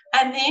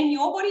 And then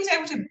your body's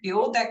able to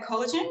build that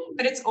collagen,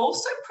 but it's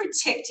also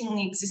protecting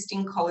the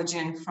existing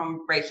collagen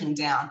from breaking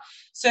down.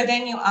 So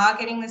then you are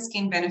getting the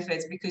skin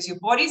benefits because your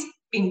body's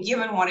been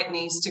given what it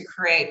needs to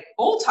create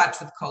all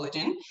types of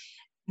collagen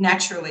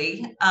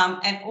naturally,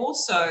 and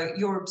also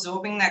you're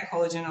absorbing that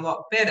collagen a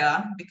lot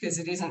better because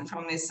it isn't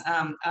from this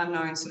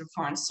unknown sort of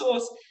foreign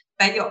source.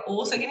 But you're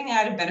also getting the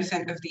added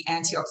benefit of the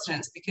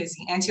antioxidants, because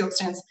the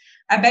antioxidants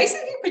are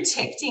basically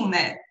protecting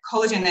that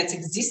collagen that's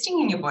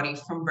existing in your body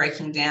from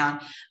breaking down,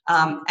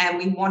 and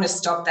we want to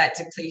stop that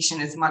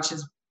depletion as much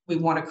as we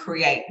want to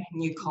create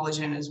new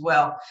collagen as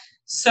well.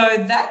 So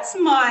that's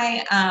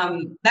my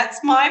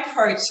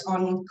approach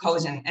on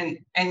collagen,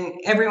 and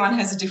everyone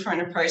has a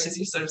different approach, as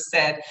you sort of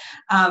said.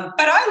 But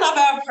I love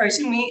our approach,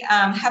 and we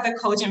have a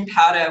collagen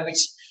powder,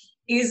 which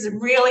is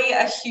really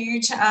a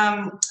huge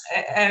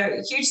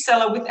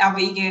seller with our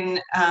vegan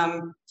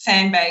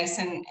fan base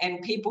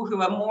and people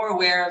who are more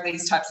aware of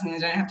these types of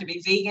things. They don't have to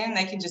be vegan;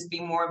 they can just be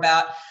more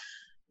about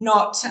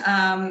not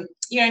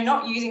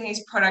using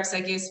these products,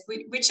 I guess,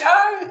 which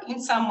are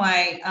in some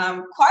way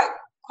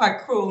quite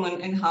cruel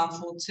and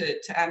harmful to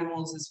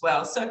animals as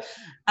well. So,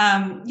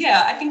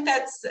 I think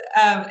that's,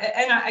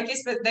 and I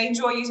guess that they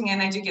enjoy using it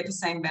and they do get the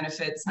same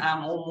benefits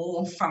or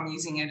more from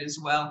using it as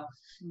well.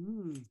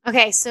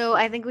 Okay, so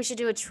I think we should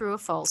do a true or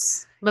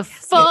false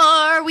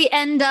before we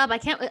end up.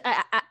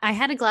 I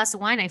had a glass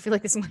of wine. I feel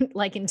like this went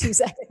like in 2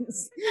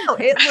 seconds. No,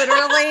 it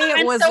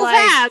literally was so like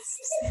fast.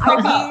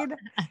 I mean,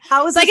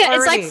 how is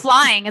it's like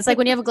flying. It's like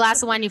when you have a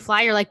glass of wine, you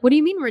fly. You're like, what do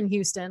you mean we're in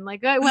Houston?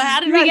 Like, how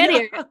did we get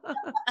here?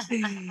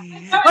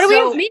 What do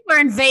we mean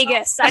we're in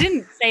Vegas? I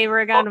didn't say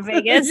we're going to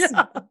Vegas.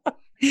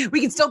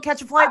 We can still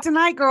catch a flight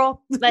tonight,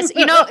 girl.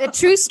 A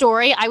true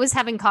story. I was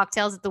having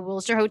cocktails at the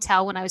Wilshire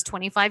Hotel when I was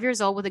 25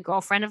 years old with a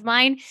girlfriend of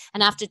mine.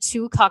 And after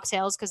 2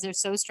 cocktails, because they're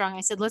so strong,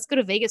 I said, let's go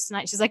to Vegas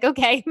tonight. She's like,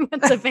 okay,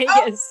 went to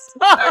Vegas.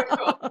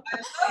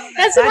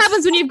 That's what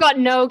happens when you've got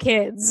no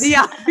kids.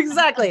 Yeah,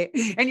 exactly.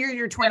 And you're in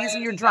your 20s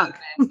and you're drunk.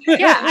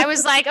 Yeah, I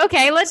was like,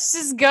 okay, let's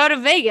just go to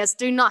Vegas.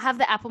 Do not have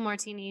the apple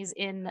martinis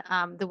in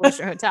the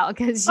Wilshire Hotel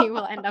because you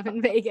will end up in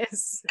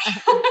Vegas.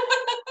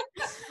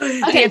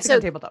 Okay, so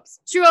tabletops.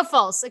 True or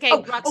false? Okay,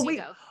 Roxy,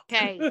 go.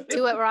 Okay,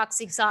 do it,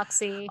 Roxy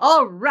Soxy.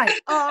 All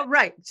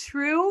right.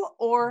 True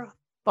or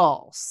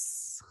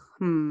false?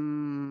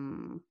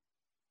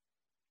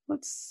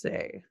 Let's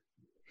see.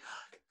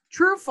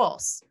 True or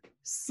false?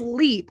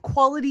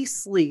 Quality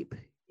sleep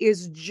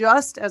is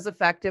just as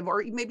effective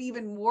or maybe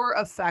even more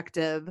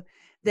effective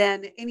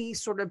than any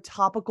sort of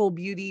topical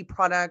beauty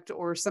product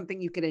or something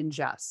you could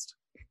ingest.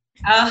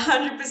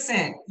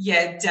 100%.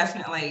 Yeah,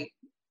 definitely.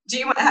 Do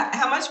you want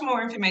how much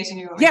more information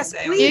you want me to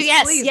say? Please,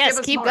 yes,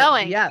 keep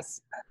going. Yes.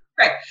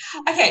 Great.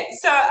 Okay,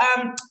 so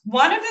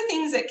one of the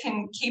things that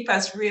can keep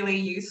us really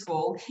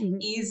youthful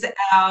is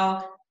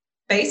our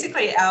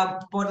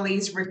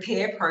body's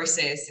repair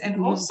process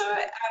and also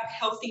our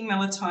healthy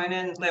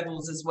melatonin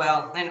levels as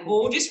well, and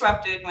all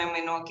disrupted when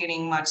we're not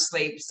getting much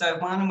sleep. So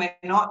we're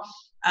not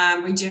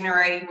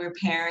regenerating,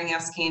 repairing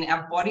our skin.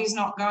 Our body's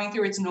not going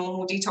through its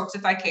normal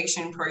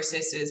detoxification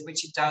processes,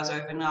 which it does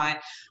overnight.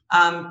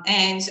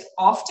 And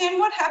often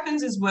what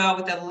happens as well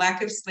with the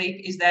lack of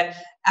sleep is that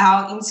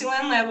our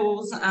insulin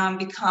levels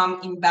become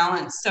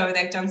imbalanced. So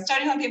they've done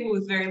studies on people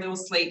with very little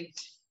sleep.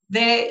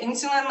 Their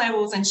insulin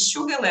levels and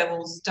sugar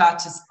levels start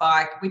to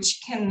spike,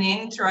 which can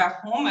then throw our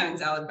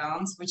hormones out of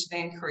balance, which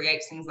then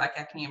creates things like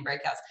acne and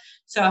breakouts.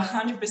 So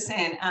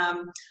 100%.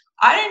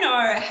 I don't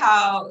know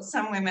how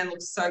some women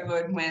look so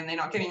good when they're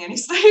not getting any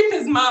sleep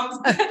as mums.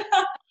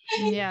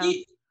 Yeah.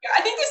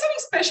 I think there's something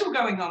special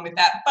going on with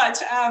that.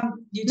 But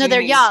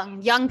they're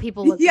young. Young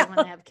people look good when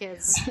they have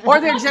kids. Or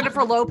they're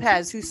Jennifer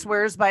Lopez, who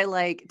swears by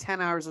like 10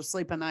 hours of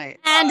sleep a night.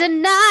 And a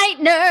night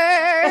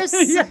nurse.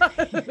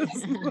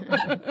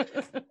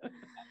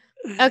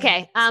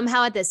 Okay. How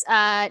about this?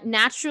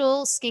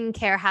 Natural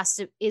skincare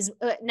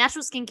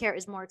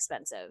is more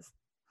expensive.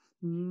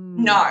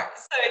 No,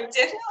 so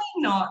definitely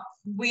not.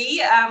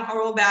 We are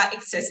all about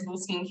accessible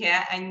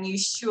skincare, and you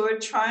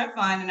should try and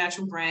find a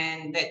natural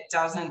brand that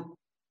doesn't,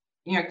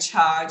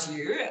 charge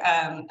you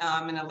and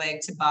a leg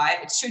to buy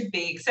it. It should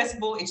be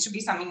accessible. It should be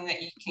something that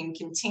you can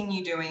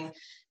continue doing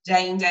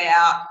day in, day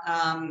out,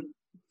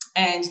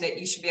 and that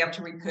you should be able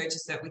to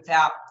repurchase it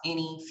without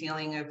any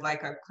feeling of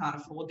like, I can't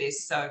afford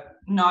this. So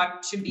no,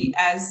 it should be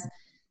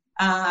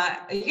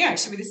it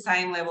should be the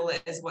same level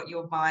as what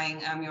you're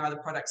buying your other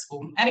products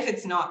for. And if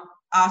it's not,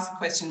 ask the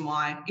question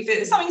why. If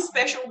there's something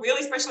special,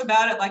 really special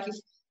about it, like if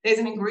there's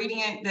an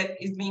ingredient that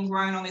is being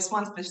grown on this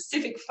one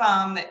specific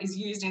farm that is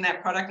used in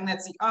that product and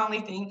that's the only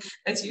thing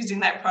that's used in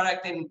that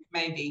product, then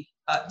maybe.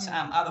 But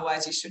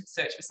otherwise, you should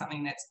search for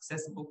something that's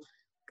accessible.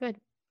 Good.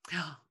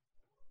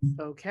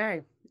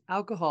 Okay.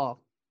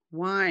 Alcohol,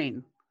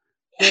 wine.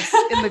 This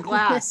in the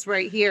glass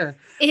right here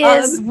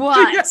is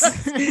what?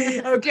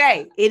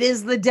 Okay, it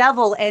is the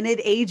devil and it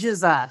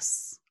ages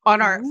us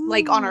on our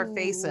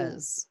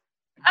faces.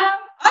 I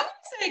would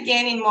say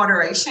again in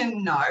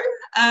moderation, no.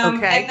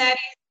 Okay. And that is,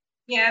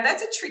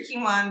 that's a tricky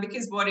one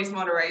because what is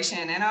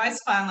moderation? And I always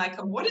find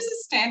what is a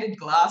standard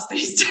glass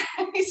these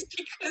days?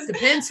 Because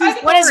depends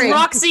what is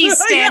Roxy's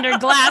standard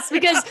glass?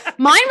 Because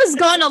mine was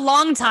gone a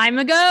long time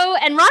ago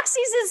and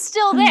Roxy's is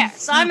still there.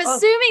 So I'm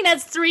assuming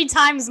that's 3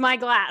 times my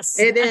glass.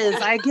 It is.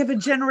 I give a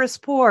generous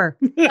pour.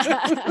 I love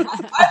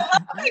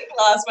that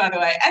glass, by the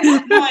way. And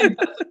that's mine.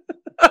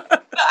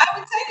 But I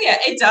would say,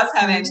 it does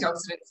have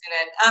antioxidants in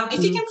it.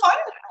 If you can find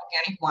an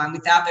organic one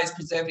without those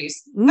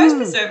preservatives, those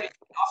preservatives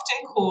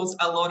often cause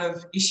a lot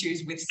of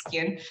issues with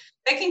skin.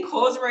 They can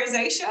cause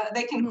rosacea.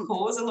 They can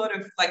cause a lot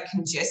of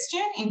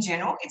congestion in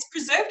general. It's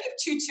preservative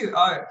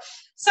 2,2-0.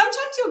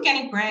 Sometimes the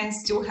organic brands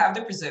still have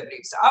the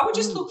preservatives. So I would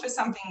just look for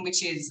something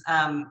which is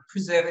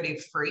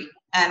preservative free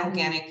and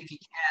organic if you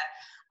can.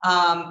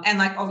 And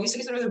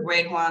obviously sort of the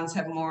red ones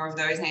have more of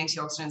those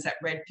antioxidants. That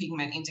red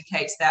pigment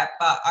indicates that,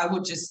 but I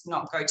would just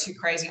not go too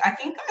crazy. I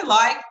think I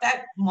like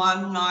that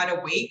 1 night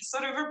a week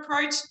sort of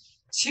approach,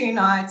 2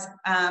 nights.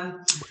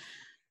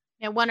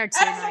 1 or 2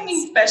 that's nights.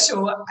 Something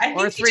special. I think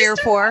or 3 or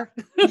 4.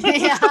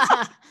 Yeah.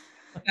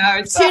 No,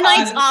 it's 2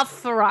 nights off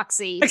for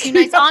Roxy. 2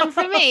 nights on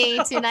for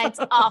me. 2 nights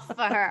off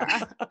for her.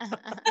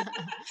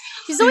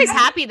 She's always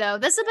happy though.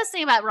 That's the best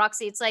thing about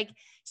Roxy. It's like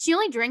she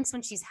only drinks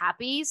when she's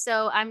happy.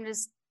 So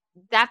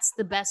that's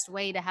the best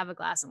way to have a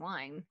glass of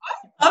wine.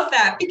 I love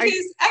that because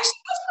actually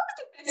that's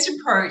the best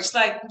approach.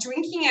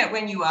 Drinking it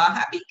when you are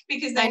happy,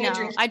 because then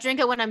I drink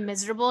it when I'm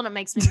miserable and it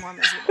makes me more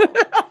miserable.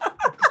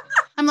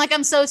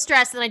 I'm so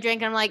stressed that I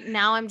drink and I'm like,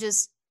 now I'm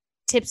just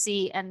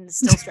tipsy and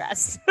still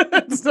stressed.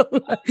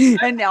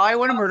 And now I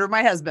want to murder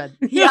my husband.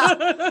 Yeah.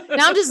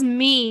 Now I'm just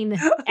mean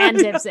and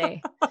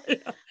tipsy.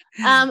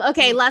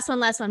 Okay. Last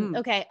one.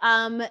 Okay.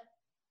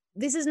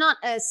 this is not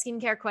a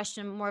skincare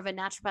question, more of a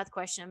naturopath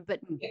question, but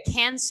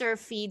cancer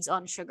feeds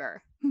on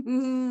sugar.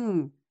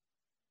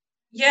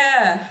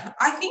 Yeah,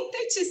 I think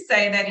that to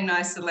say that in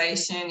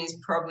isolation is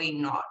probably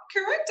not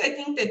correct. I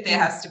think that there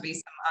has to be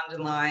some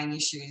underlying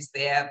issues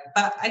there.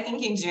 But I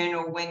think in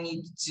general, when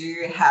you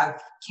do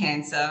have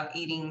cancer,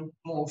 eating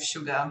more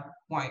sugar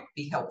won't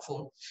be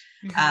helpful.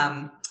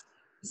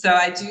 So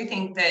I do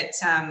think that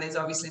there's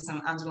obviously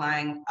some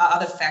underlying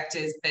other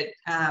factors, but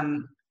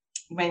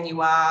when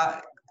you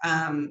are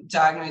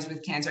diagnosed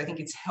with cancer, I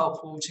think it's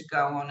helpful to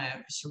go on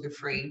a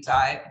sugar-free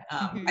diet.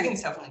 I think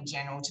it's helpful in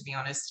general, to be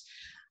honest.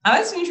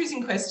 That's an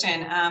interesting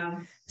question. I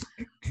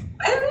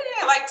don't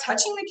really like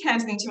touching the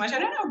cancer thing too much. I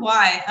don't know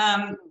why.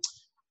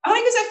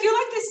 Only because I feel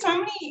like there's so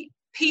many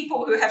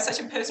people who have such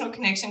a personal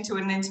connection to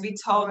it, and then to be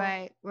told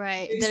right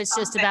that it's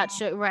just about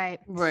sugar, right.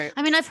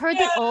 I mean, I've heard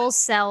that all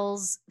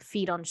cells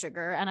feed on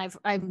sugar, and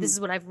I've this is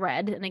what I've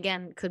read, and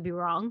again, could be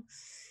wrong,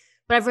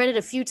 but I've read it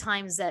a few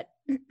times that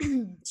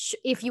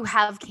if you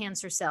have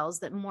cancer cells,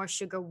 that more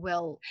sugar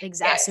will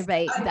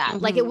exacerbate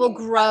that. Like it will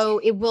grow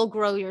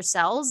your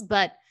cells,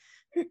 but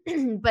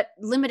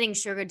limiting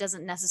sugar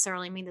doesn't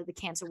necessarily mean that the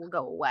cancer will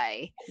go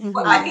away.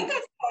 Well, I think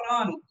that's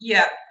spot on.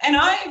 Yeah. And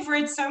I've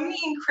read so many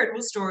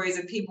incredible stories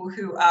of people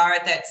who are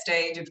at that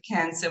stage of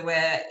cancer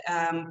where,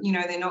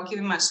 they're not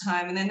given much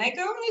time, and then they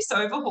go on this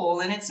overhaul,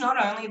 and it's not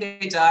only their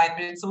diet,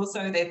 but it's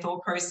also their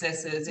thought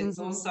processes. It's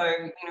also,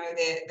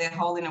 their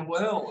whole inner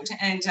world.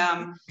 And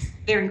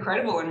they're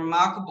incredible and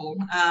remarkable.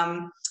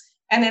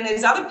 And then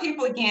there's other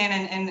people again,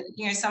 and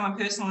someone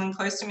personal and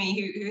close to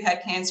me who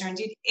had cancer and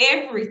did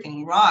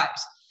everything right.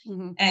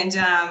 And,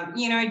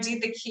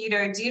 did the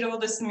keto, did all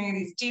the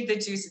smoothies, did the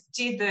juices,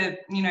 did the,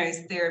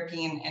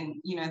 therapy,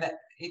 and that,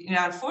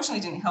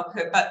 unfortunately didn't help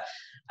her. But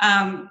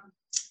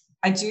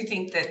I do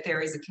think that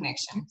there is a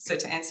connection. So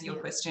to answer your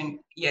question,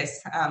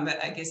 yes,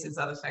 but I guess there's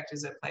other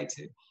factors at play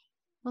too.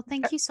 Well,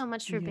 thank you so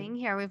much for being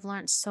here. We've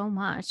learned so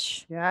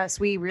much. Yes,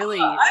 we really.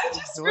 I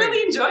just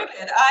really enjoyed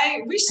it.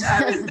 I wish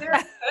I was there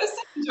in person.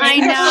 I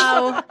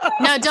know.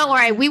 No, don't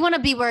worry. We want to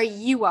be where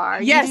you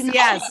are. Yes.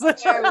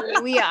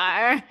 Where we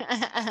are.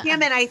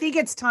 Cameron, I think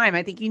it's time.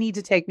 I think you need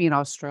to take me in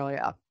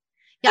Australia.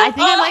 Yeah, I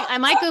think I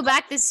might go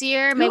back this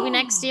year, maybe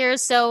next year.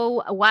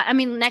 So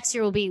next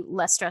year will be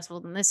less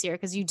stressful than this year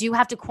because you do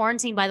have to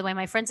quarantine. By the way,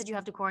 my friend said you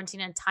have to quarantine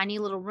in a tiny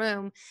little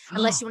room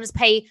unless you want to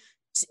pay.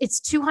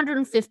 It's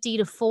 $250,000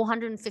 to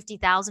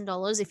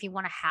 $450,000 if you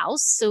want a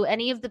house. So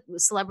any of the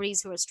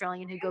celebrities who are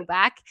Australian who go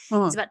back,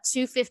 it's about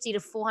 $250,000 to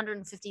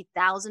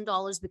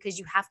 $450,000 because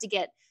you have to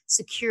get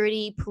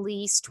security,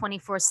 police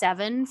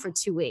 24/7 for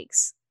 2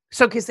 weeks.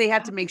 So because they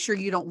have to make sure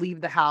you don't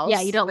leave the house.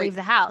 Yeah, you don't leave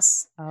the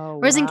house. Oh,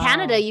 whereas in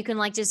Canada, you can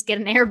just get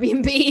an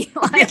Airbnb.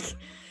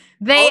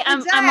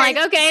 I'm like,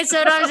 okay, so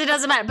it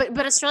doesn't matter.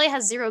 But Australia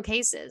has 0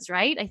 cases,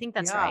 right? I think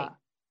that's right.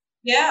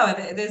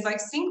 Yeah, there's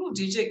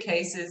single-digit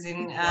cases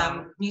in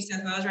New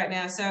South Wales right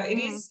now, so it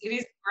is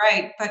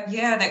great. But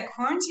yeah, that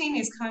quarantine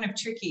is kind of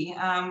tricky.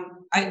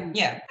 Some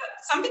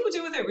people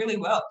deal with it really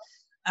well.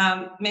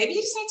 Maybe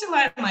you just need to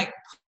line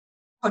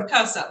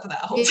podcasts up for that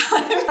whole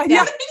time.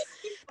 Yeah.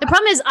 The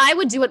problem is, I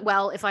would do it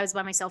well if I was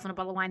by myself in a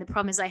bottle of wine. The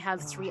problem is, I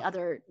have 3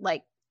 other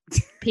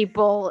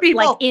people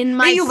in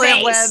my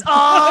face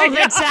all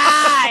the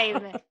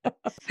time,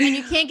 and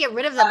you can't get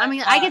rid of them. I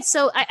mean, I get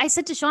so. I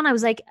said to Sean, I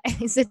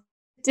said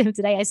to him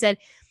today, I said,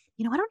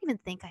 I don't even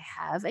think I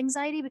have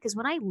anxiety because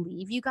when I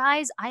leave you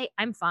guys,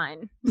 I'm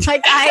fine.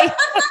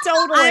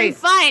 I'm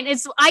fine.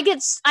 I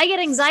get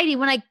anxiety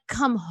when I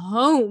come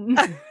home.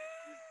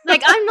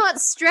 I'm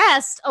not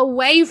stressed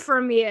away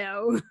from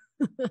you.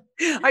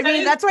 I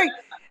mean,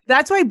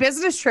 that's why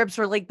business trips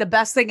are the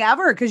best thing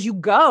ever because you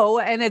go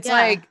and it's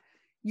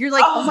you're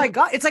oh my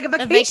God, it's like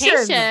a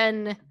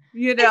vacation.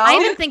 I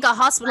even think a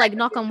hospital,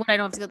 knock on wood, I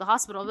don't have to go to the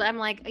hospital, but I'm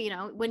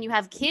when you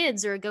have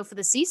kids or go for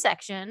the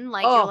C-section,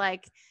 you're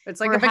like,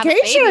 it's like a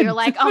vacation. You're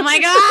like, oh my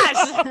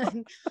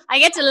gosh, I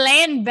get to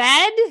lay in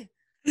bed.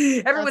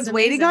 Everyone's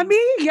waiting on me.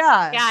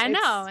 Yeah. Yeah, I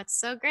know. It's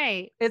so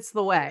great. It's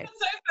the way. It's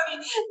so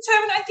funny.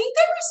 Tammin, I think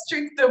they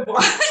restrict the wine.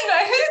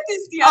 I heard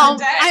this the other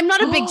day. I'm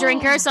not a big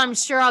drinker, so I'm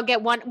sure I'll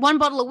get one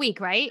bottle a week,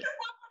 right?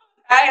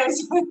 I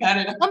don't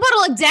know. 1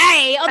 bottle a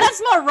day. Oh,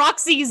 that's more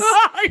Roxy's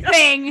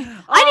thing.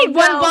 I need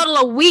 1 bottle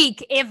a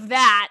week, if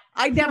that.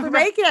 I never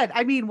make it.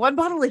 I mean, 1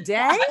 bottle a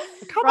day?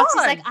 Come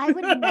Roxy's on. I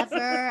would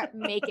never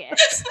make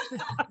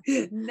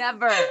it.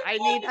 Never. I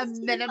need a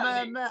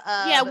minimum.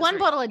 1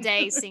 bottle a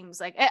day seems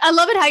like. I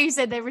love it how you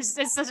said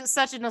it's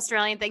such an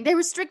Australian thing. They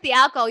restrict the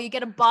alcohol. You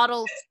get a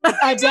bottle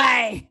a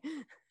day.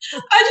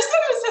 I just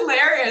thought it was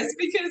hilarious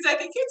because I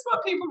think it's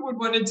what people would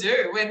want to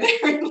do when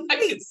they're in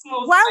a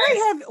small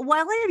space.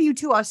 While I have you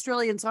 2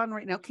 Australians on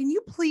right now, can you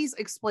please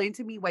explain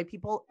to me why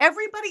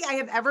everybody I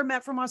have ever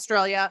met from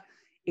Australia,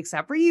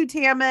 except for you,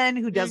 Tammin,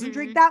 who doesn't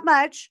drink that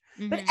much,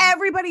 but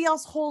everybody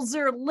else holds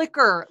their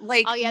liquor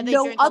they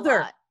no drink other.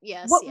 A lot.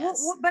 Yes,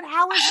 yes. But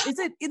how is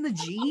it in the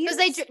genes?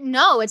 Because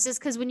no, it's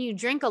just because when you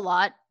drink a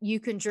lot, you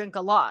can drink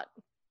a lot.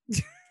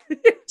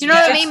 Do you know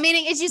what I Yes. mean?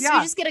 Meaning it's just, you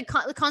just get a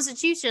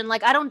constitution.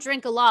 Like, I don't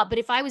drink a lot, but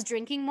if I was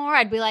drinking more,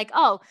 I'd be like,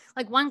 oh,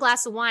 like one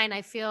glass of wine,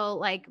 I feel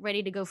like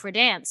ready to go for a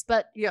dance.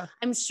 But Yeah.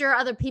 I'm sure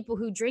other people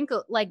who drink,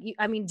 like,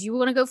 I mean, do you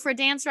want to go for a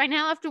dance right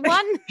now after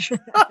one?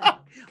 I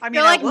mean,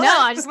 You're like, no,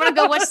 I just want to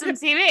go watch some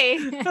TV.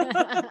 True,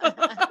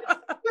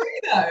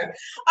 though.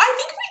 I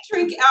think we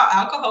drink our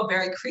alcohol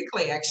very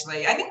quickly,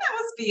 actually. I think that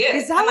must be it.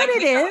 Is that And, what like,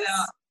 it we go is?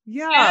 out-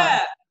 Yeah.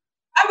 Yeah.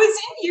 I was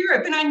in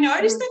Europe and I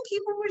noticed that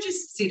people were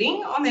just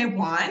sitting on their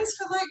wines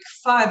for like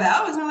 5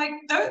 hours. And I'm like,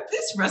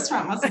 this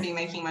restaurant mustn't be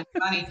making much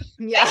money.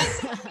 Yeah.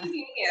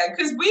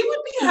 Because we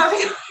would be having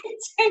like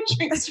 10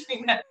 drinks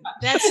during that time.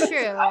 That's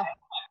true.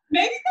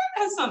 Maybe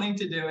that has something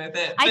to do with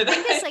it. I but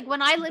think it's like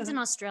when I lived in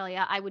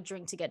Australia, I would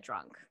drink to get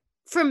drunk.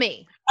 For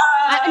me,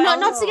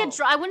 not to get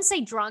drunk. I wouldn't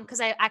say drunk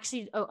because I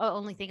actually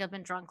only think I've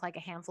been drunk like a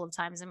handful of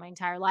times in my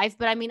entire life.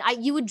 But I mean,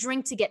 you would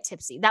drink to get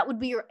tipsy. That would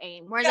be your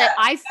aim. Whereas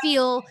I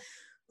feel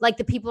like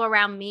the people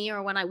around me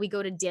or when we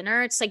go to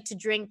dinner, it's like to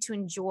drink to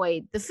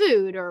enjoy the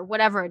food or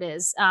whatever it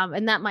is.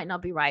 And that might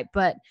not be right.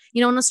 But,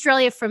 you know, in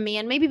Australia for me,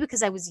 and maybe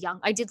because I was young,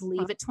 I did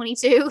leave at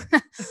 22.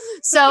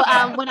 So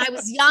when I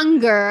was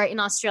younger in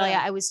Australia,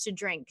 I was to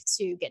drink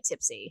to get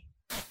tipsy.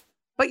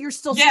 But you're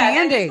still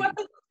standing.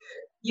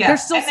 Yeah. They're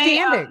still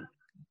standing.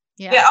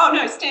 Yeah. Oh,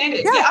 no,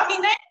 standard. Yeah. Yeah. I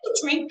mean, they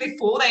drink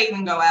before they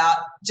even go out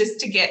just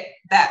to get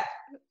that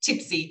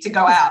tipsy to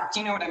go out.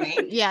 Do you know what I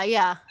mean?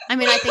 Yeah. I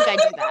mean, I think I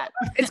do that.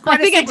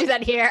 I do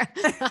that here.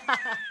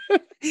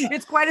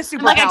 It's quite a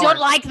superpower. Like, I don't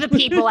like the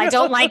people. I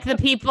don't like the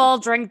people.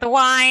 Drink the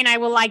wine. I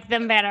will like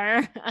them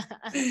better.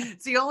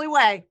 It's the only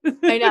way.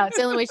 I know. It's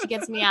the only way she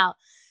gets me out.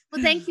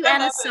 Well, thank you,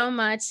 Anna, so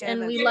much.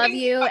 And we love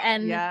you.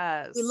 And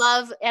we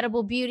love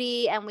Edible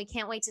Beauty. And we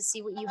can't wait to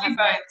see what you have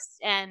next.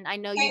 And I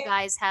know you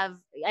guys have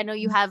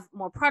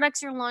more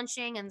products you're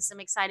launching and some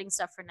exciting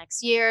stuff for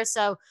next year.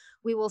 So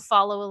we will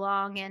follow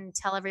along and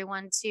tell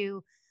everyone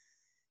to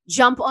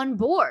jump on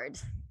board.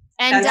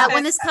 And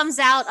when this comes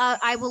out,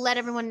 I will let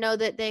everyone know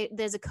that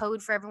there's a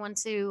code for everyone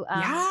to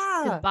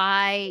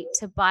buy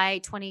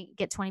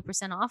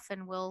 20% off.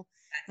 And we'll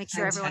make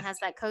sure everyone has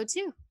that code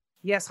too.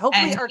 Yes,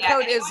 hopefully our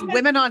code is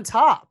Women on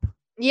Top.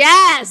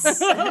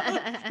 Yes.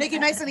 Make it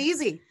nice and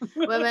easy.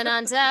 Women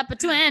on Top of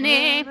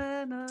 20.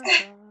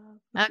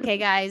 Okay,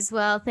 guys.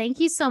 Well, thank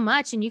you so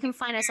much. And you can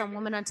find us on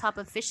Women on Top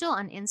Official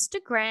on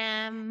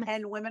Instagram.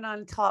 And Women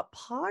on Top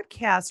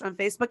Podcast on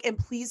Facebook. And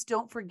please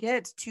don't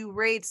forget to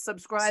rate,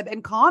 subscribe,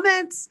 and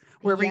comment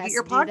wherever you get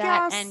your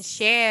podcasts. And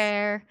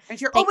share.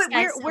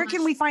 Where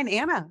can we find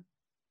Anna?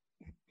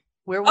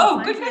 Good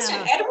question.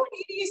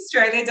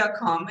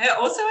 EdibleBeautyAustralia.com.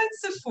 Also at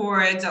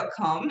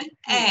Sephora.com.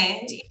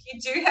 And if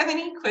you do have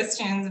any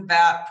questions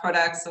about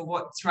products or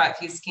what's right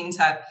for your skin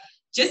type,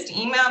 just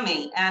email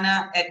me,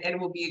 Anna at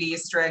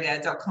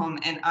EdibleBeautyAustralia.com,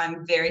 and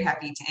I'm very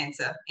happy to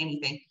answer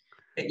anything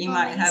that you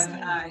might have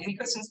any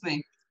questions for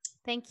me.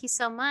 Thank you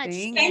so much.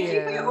 Thank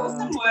you for your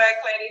awesome work,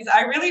 ladies.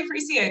 I really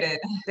appreciate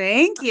it.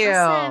 Thank you.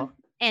 Awesome.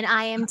 And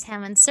I am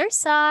Tammin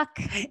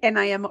Sursock. And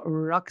I am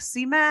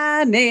Roxy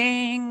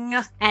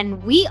Manning.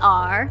 And we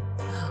are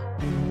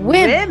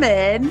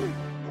Women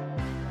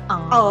on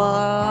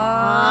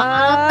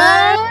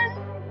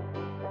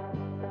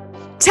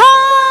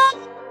Top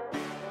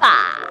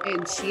 5.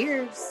 And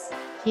cheers.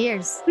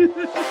 Cheers.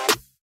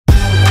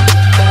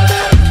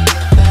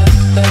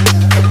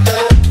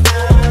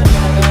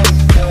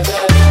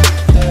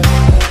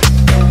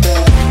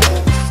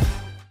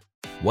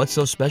 What's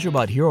so special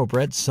about Hero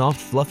Bread's soft,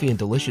 fluffy, and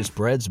delicious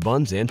breads,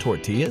 buns, and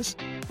tortillas?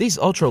 These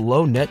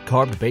ultra-low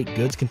net-carb baked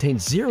goods contain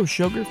zero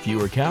sugar,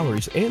 fewer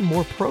calories, and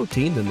more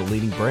protein than the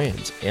leading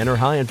brands, and are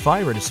high in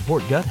fiber to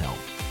support gut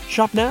health.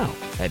 Shop now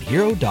at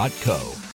Hero.co.